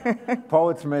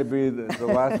 Poets may be the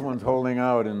last ones holding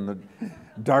out in the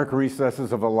dark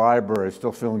recesses of a library,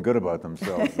 still feeling good about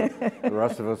themselves. The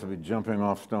rest of us will be jumping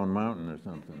off Stone Mountain or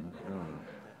something.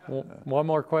 One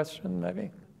more question, maybe?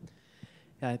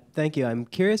 Thank you. I'm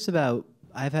curious about,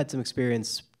 I've had some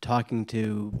experience talking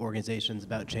to organizations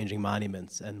about changing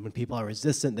monuments, and when people are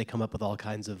resistant, they come up with all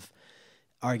kinds of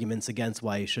arguments against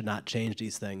why you should not change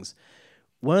these things.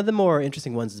 One of the more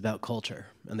interesting ones is about culture,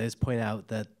 and they just point out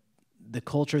that the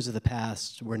cultures of the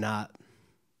past were not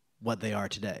what they are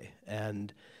today,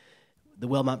 and the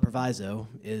Wilmot Proviso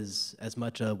is as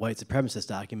much a white supremacist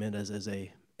document as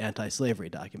a anti-slavery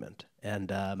document,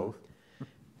 and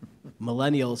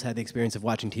millennials had the experience of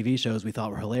watching TV shows we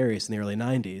thought were hilarious in the early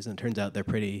 90s, and it turns out they're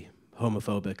pretty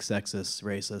homophobic, sexist,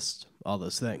 racist, all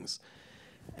those things.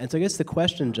 And so I guess the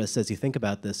question, just as you think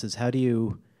about this, is how do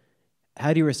you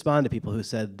respond to people who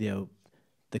said, you know,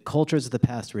 the cultures of the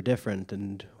past were different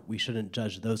and we shouldn't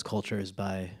judge those cultures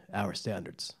by our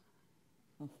standards?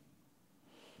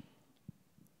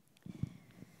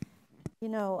 You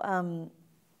know,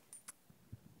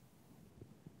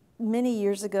 many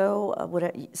years ago,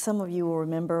 some of you will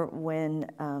remember when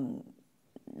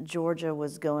Georgia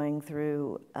was going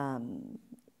through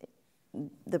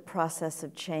the process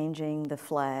of changing the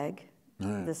flag,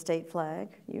 the state flag.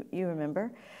 You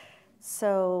remember?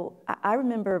 So I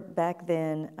remember back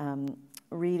then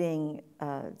reading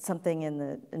something in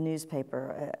the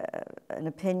newspaper, an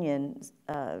opinion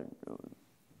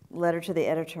letter to the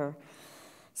editor.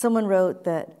 Someone wrote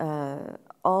that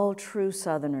all true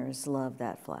Southerners love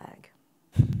that flag.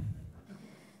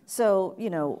 So, you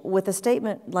know, with a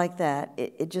statement like that,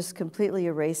 it just completely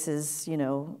erases, you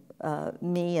know,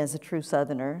 me as a true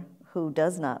Southerner who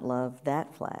does not love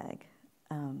that flag.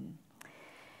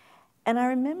 And I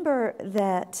remember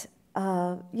that,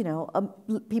 you know,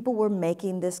 people were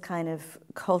making this kind of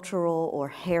cultural or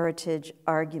heritage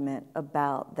argument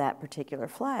about that particular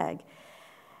flag.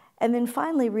 And then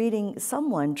finally reading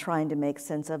someone trying to make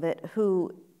sense of it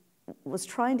who was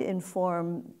trying to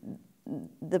inform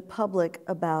the public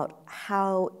about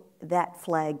how that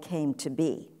flag came to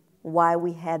be, why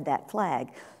we had that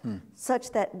flag,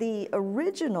 such that the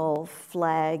original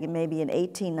flag, maybe in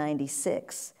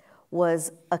 1896,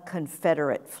 was a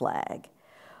Confederate flag.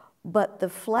 But the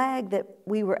flag that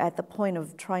we were at the point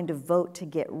of trying to vote to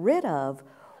get rid of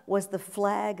was the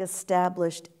flag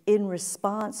established in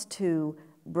response to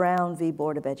Brown v.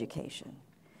 Board of Education.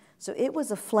 So it was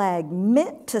a flag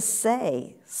meant to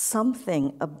say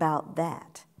something about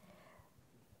that.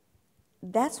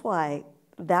 That's why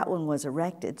that one was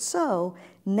erected. So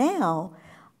now,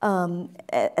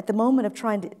 at the moment of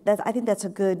trying to, I think that's a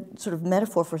good sort of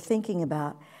metaphor for thinking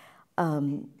about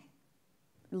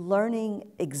learning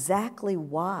exactly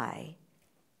why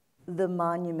the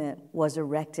monument was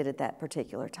erected at that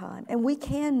particular time. And we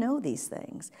can know these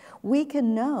things. We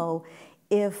can know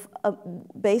if,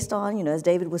 based on, you know, as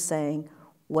David was saying,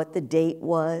 what the date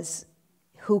was,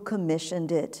 who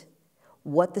commissioned it,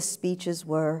 what the speeches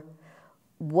were,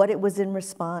 what it was in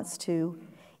response to.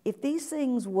 If these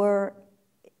things were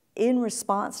in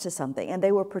response to something, and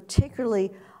they were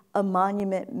particularly a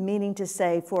monument meaning to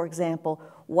say, for example,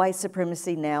 white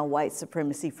supremacy now, white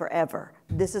supremacy forever.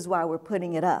 This is why we're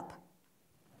putting it up.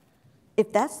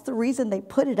 If that's the reason they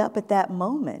put it up at that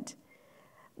moment,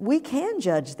 we can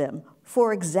judge them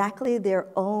for exactly their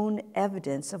own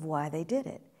evidence of why they did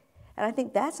it. And I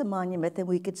think that's a monument that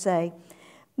we could say,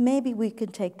 maybe we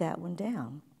could take that one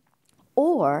down.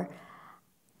 Or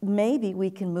maybe we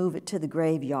can move it to the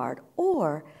graveyard.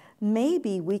 Or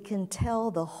maybe we can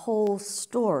tell the whole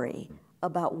story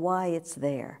about why it's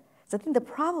there. So I think the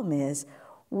problem is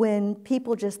when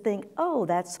people just think, oh,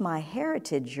 that's my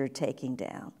heritage you're taking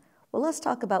down. Well, let's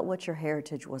talk about what your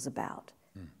heritage was about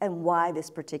and why this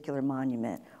particular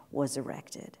monument was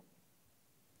erected.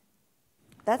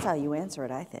 That's how you answer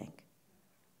it, I think.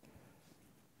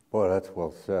 Boy, that's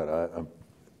well said.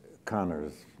 Connor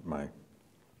is my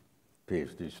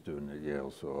PhD student at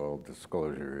Yale, so all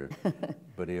disclosure here.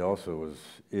 But he also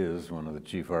is one of the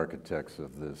chief architects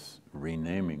of this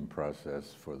renaming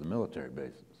process for the military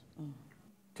bases.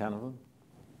 10 of them?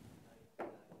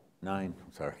 9,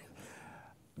 sorry.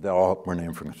 They all were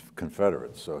named for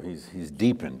Confederates, so he's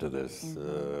deep into this.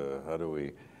 How do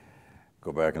we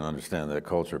go back and understand that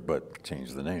culture, but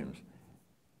change the names?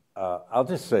 I'll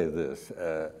just say this.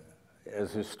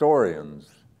 As historians,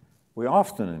 we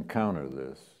often encounter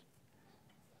this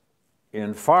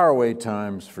in faraway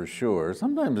times for sure,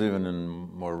 sometimes even in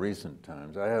more recent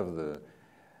times. I have the,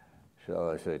 shall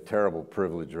I say, terrible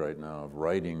privilege right now of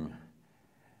writing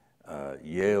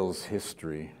Yale's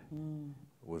history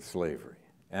with slavery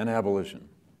and abolition,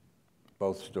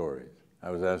 both stories.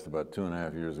 I was asked about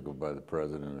 2.5 years ago by the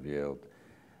president of Yale,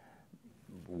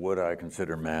 would I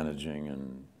consider managing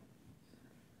and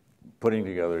putting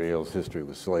together Yale's history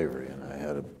with slavery, and I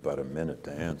had about a minute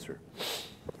to answer.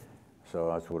 So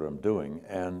that's what I'm doing,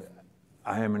 and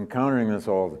I am encountering this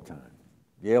all the time.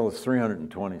 Yale is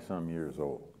 320-some years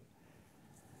old,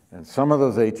 and some of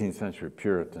those 18th century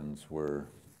Puritans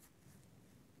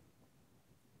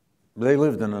they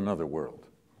lived in another world.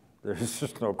 There's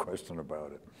just no question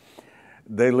about it.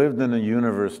 They lived in a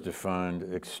universe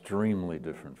defined extremely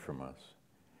different from us.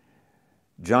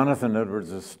 Jonathan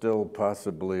Edwards is still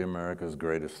possibly America's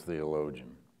greatest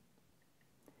theologian.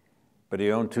 But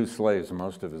he owned 2 slaves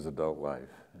most of his adult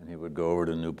life, and he would go over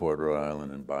to Newport, Rhode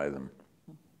Island and buy them.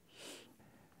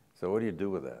 So what do you do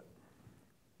with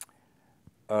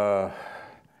that?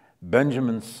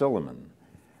 Benjamin Silliman,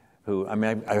 who, I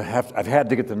mean, I've had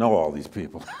to get to know all these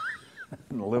people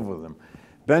and live with them.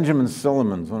 Benjamin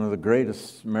Silliman's one of the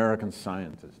greatest American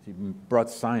scientists. He brought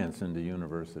science into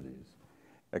universities,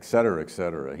 et cetera, et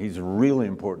cetera. He's really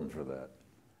important for that.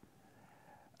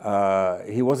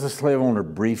 He was a slave owner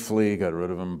briefly, got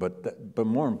rid of him, but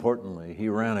more importantly, he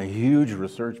ran a huge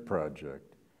research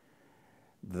project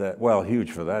that, well,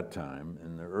 huge for that time,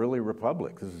 in the early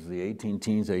republic. This is the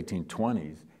 18-teens,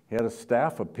 1820s. He had a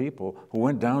staff of people who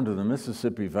went down to the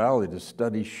Mississippi Valley to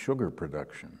study sugar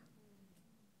production.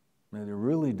 And they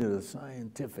really did a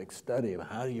scientific study of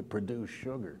how do you produce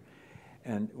sugar.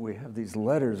 And we have these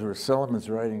letters where Silliman's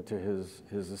writing to his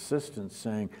assistants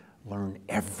saying, learn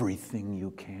everything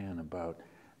you can about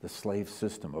the slave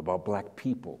system, about black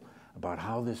people, about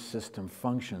how this system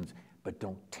functions, but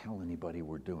don't tell anybody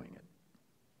we're doing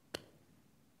it.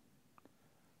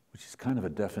 Which is kind of a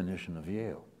definition of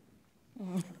Yale.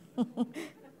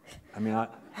 I mean,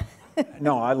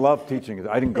 I love teaching.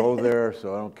 I didn't go there,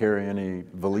 so I don't carry any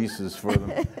valises for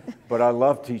them. But I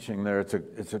love teaching there.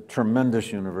 It's a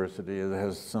tremendous university. It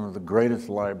has some of the greatest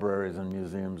libraries and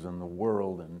museums in the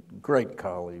world and great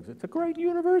colleagues. It's a great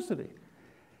university.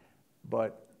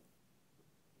 But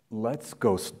let's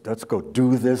go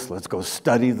do this. Let's go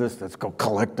study this. Let's go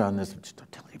collect on this. Just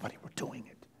don't tell anybody we're doing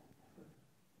it.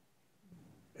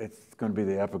 It's going to be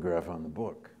the epigraph on the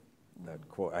book. That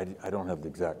quote. I don't have the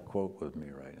exact quote with me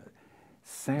right now.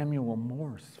 Samuel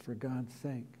Morse, for God's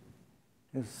sake,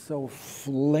 is so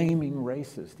flaming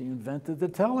racist. He invented the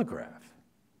telegraph.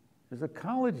 There's a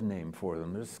college name for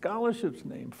them. There's scholarships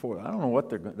named for them. I don't know what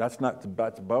they're going. That's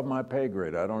above my pay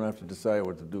grade. I don't have to decide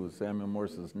what to do with Samuel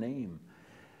Morse's name.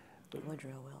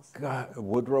 Woodrow Wilson. God,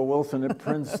 Woodrow Wilson at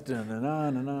Princeton, and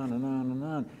on and on and on and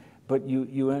on. But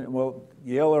well,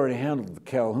 Yale already handled the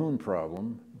Calhoun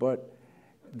problem, but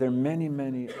there are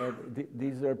many.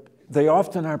 They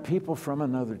often are people from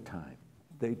another time.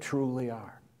 They truly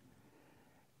are.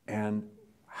 And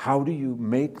how do you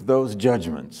make those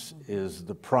judgments is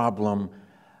the problem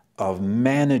of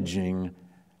managing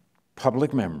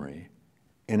public memory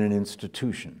in an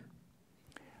institution.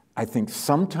 I think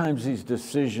sometimes these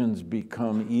decisions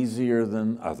become easier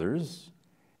than others,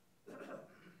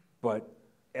 but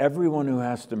everyone who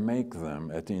has to make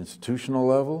them at the institutional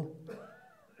level,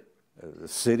 the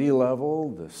city level,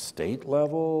 the state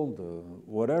level, the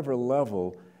whatever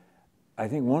level, I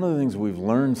think one of the things we've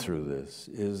learned through this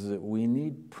is that we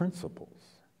need principles.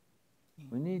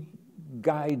 We need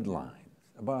guidelines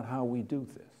about how we do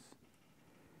this.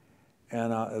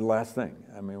 And last thing,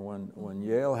 I mean, when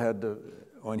Yale had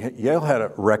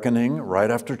a reckoning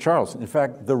right after Charleston. In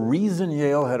fact, the reason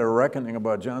Yale had a reckoning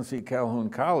about John C.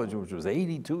 Calhoun College, which was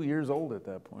 82 years old at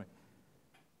that point,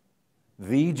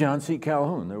 The John C.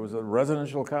 Calhoun. There was a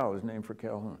residential college named for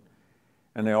Calhoun.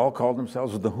 And they all called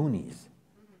themselves the Hoonies.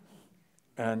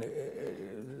 And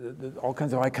all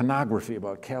kinds of iconography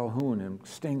about Calhoun and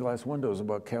stained glass windows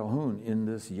about Calhoun in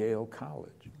this Yale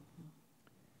college.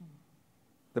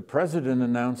 The president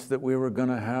announced that we were going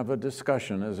to have a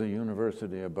discussion as a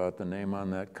university about the name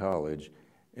on that college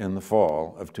in the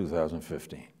fall of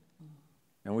 2015.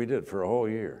 And we did for a whole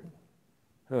year.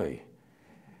 Hey.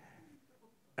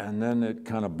 And then it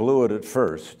kind of blew it at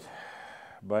first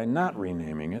by not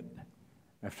renaming it,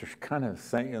 after kind of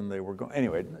saying they were going.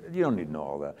 Anyway, you don't need to know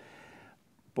all that.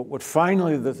 But what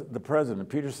finally the president,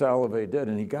 Peter Salovey, did,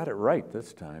 and he got it right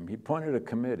this time, he appointed a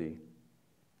committee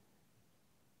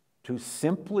to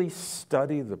simply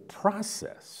study the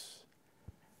process.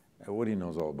 Woody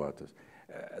knows all about this.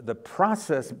 The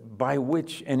process by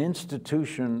which an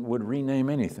institution would rename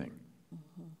anything.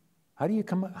 How do you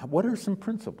come up? What are some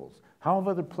principles? How have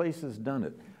other places done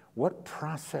it? What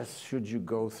process should you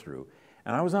go through?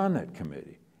 And I was on that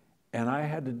committee, and I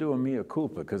had to do a mea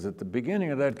culpa, because at the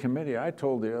beginning of that committee, I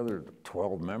told the other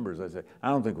 12 members, I said, I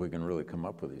don't think we can really come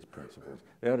up with these principles.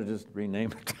 They ought to just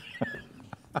rename it.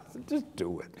 I said, just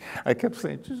do it. I kept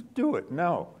saying, just do it.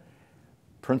 No.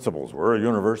 Principles, we're a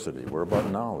university, we're about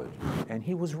knowledge. And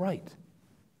he was right.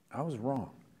 I was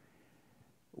wrong.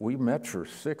 We met for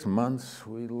 6 months,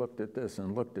 we looked at this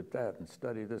and looked at that and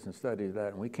studied this and studied that,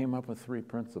 and we came up with 3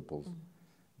 principles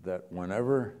that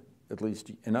whenever, at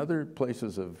least in other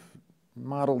places have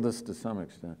modeled this to some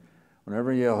extent,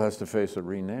 whenever Yale has to face a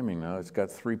renaming now, it's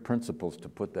got 3 principles to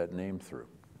put that name through.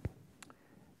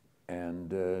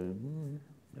 And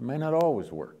it may not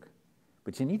always work,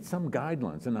 but you need some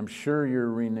guidelines, and I'm sure your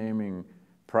renaming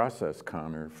process,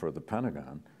 Connor, for the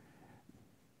Pentagon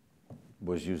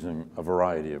was using a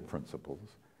variety of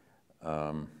principles.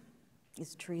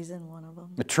 Is treason one of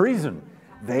them? Treason.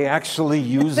 They actually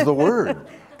used the word.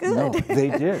 Good. No,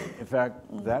 they did. In fact,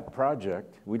 that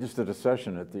project, we just did a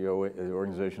session at the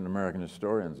Organization of American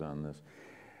Historians on this.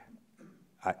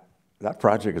 That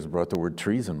project has brought the word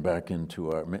treason back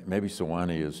into our, maybe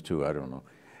Sewanee is too, I don't know.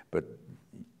 But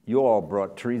you all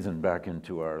brought treason back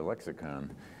into our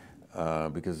lexicon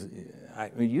because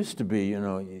it used to be, you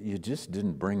know, you just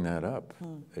didn't bring that up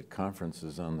at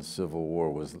conferences on the Civil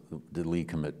War. Was, did Lee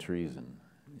commit treason?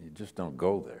 You just don't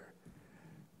go there.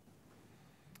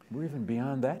 We're even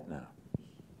beyond that now.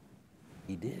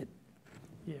 He did.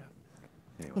 Yeah.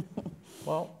 Anyway.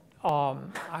 Well,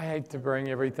 I hate to bring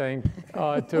everything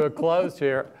to a close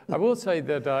here. I will say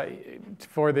that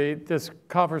for this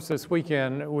conference this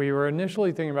weekend, we were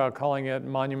initially thinking about calling it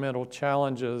Monumental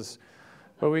Challenges,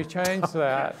 but we changed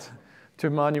that to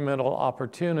Monumental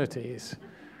Opportunities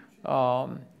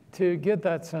to get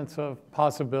that sense of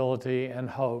possibility and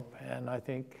hope. And I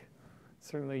think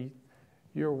certainly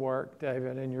your work,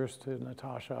 David, and yours too,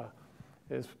 Natasha,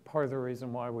 is part of the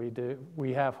reason why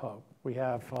we have hope. We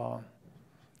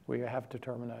have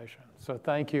determination. So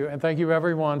thank you, and thank you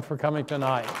everyone for coming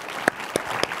tonight.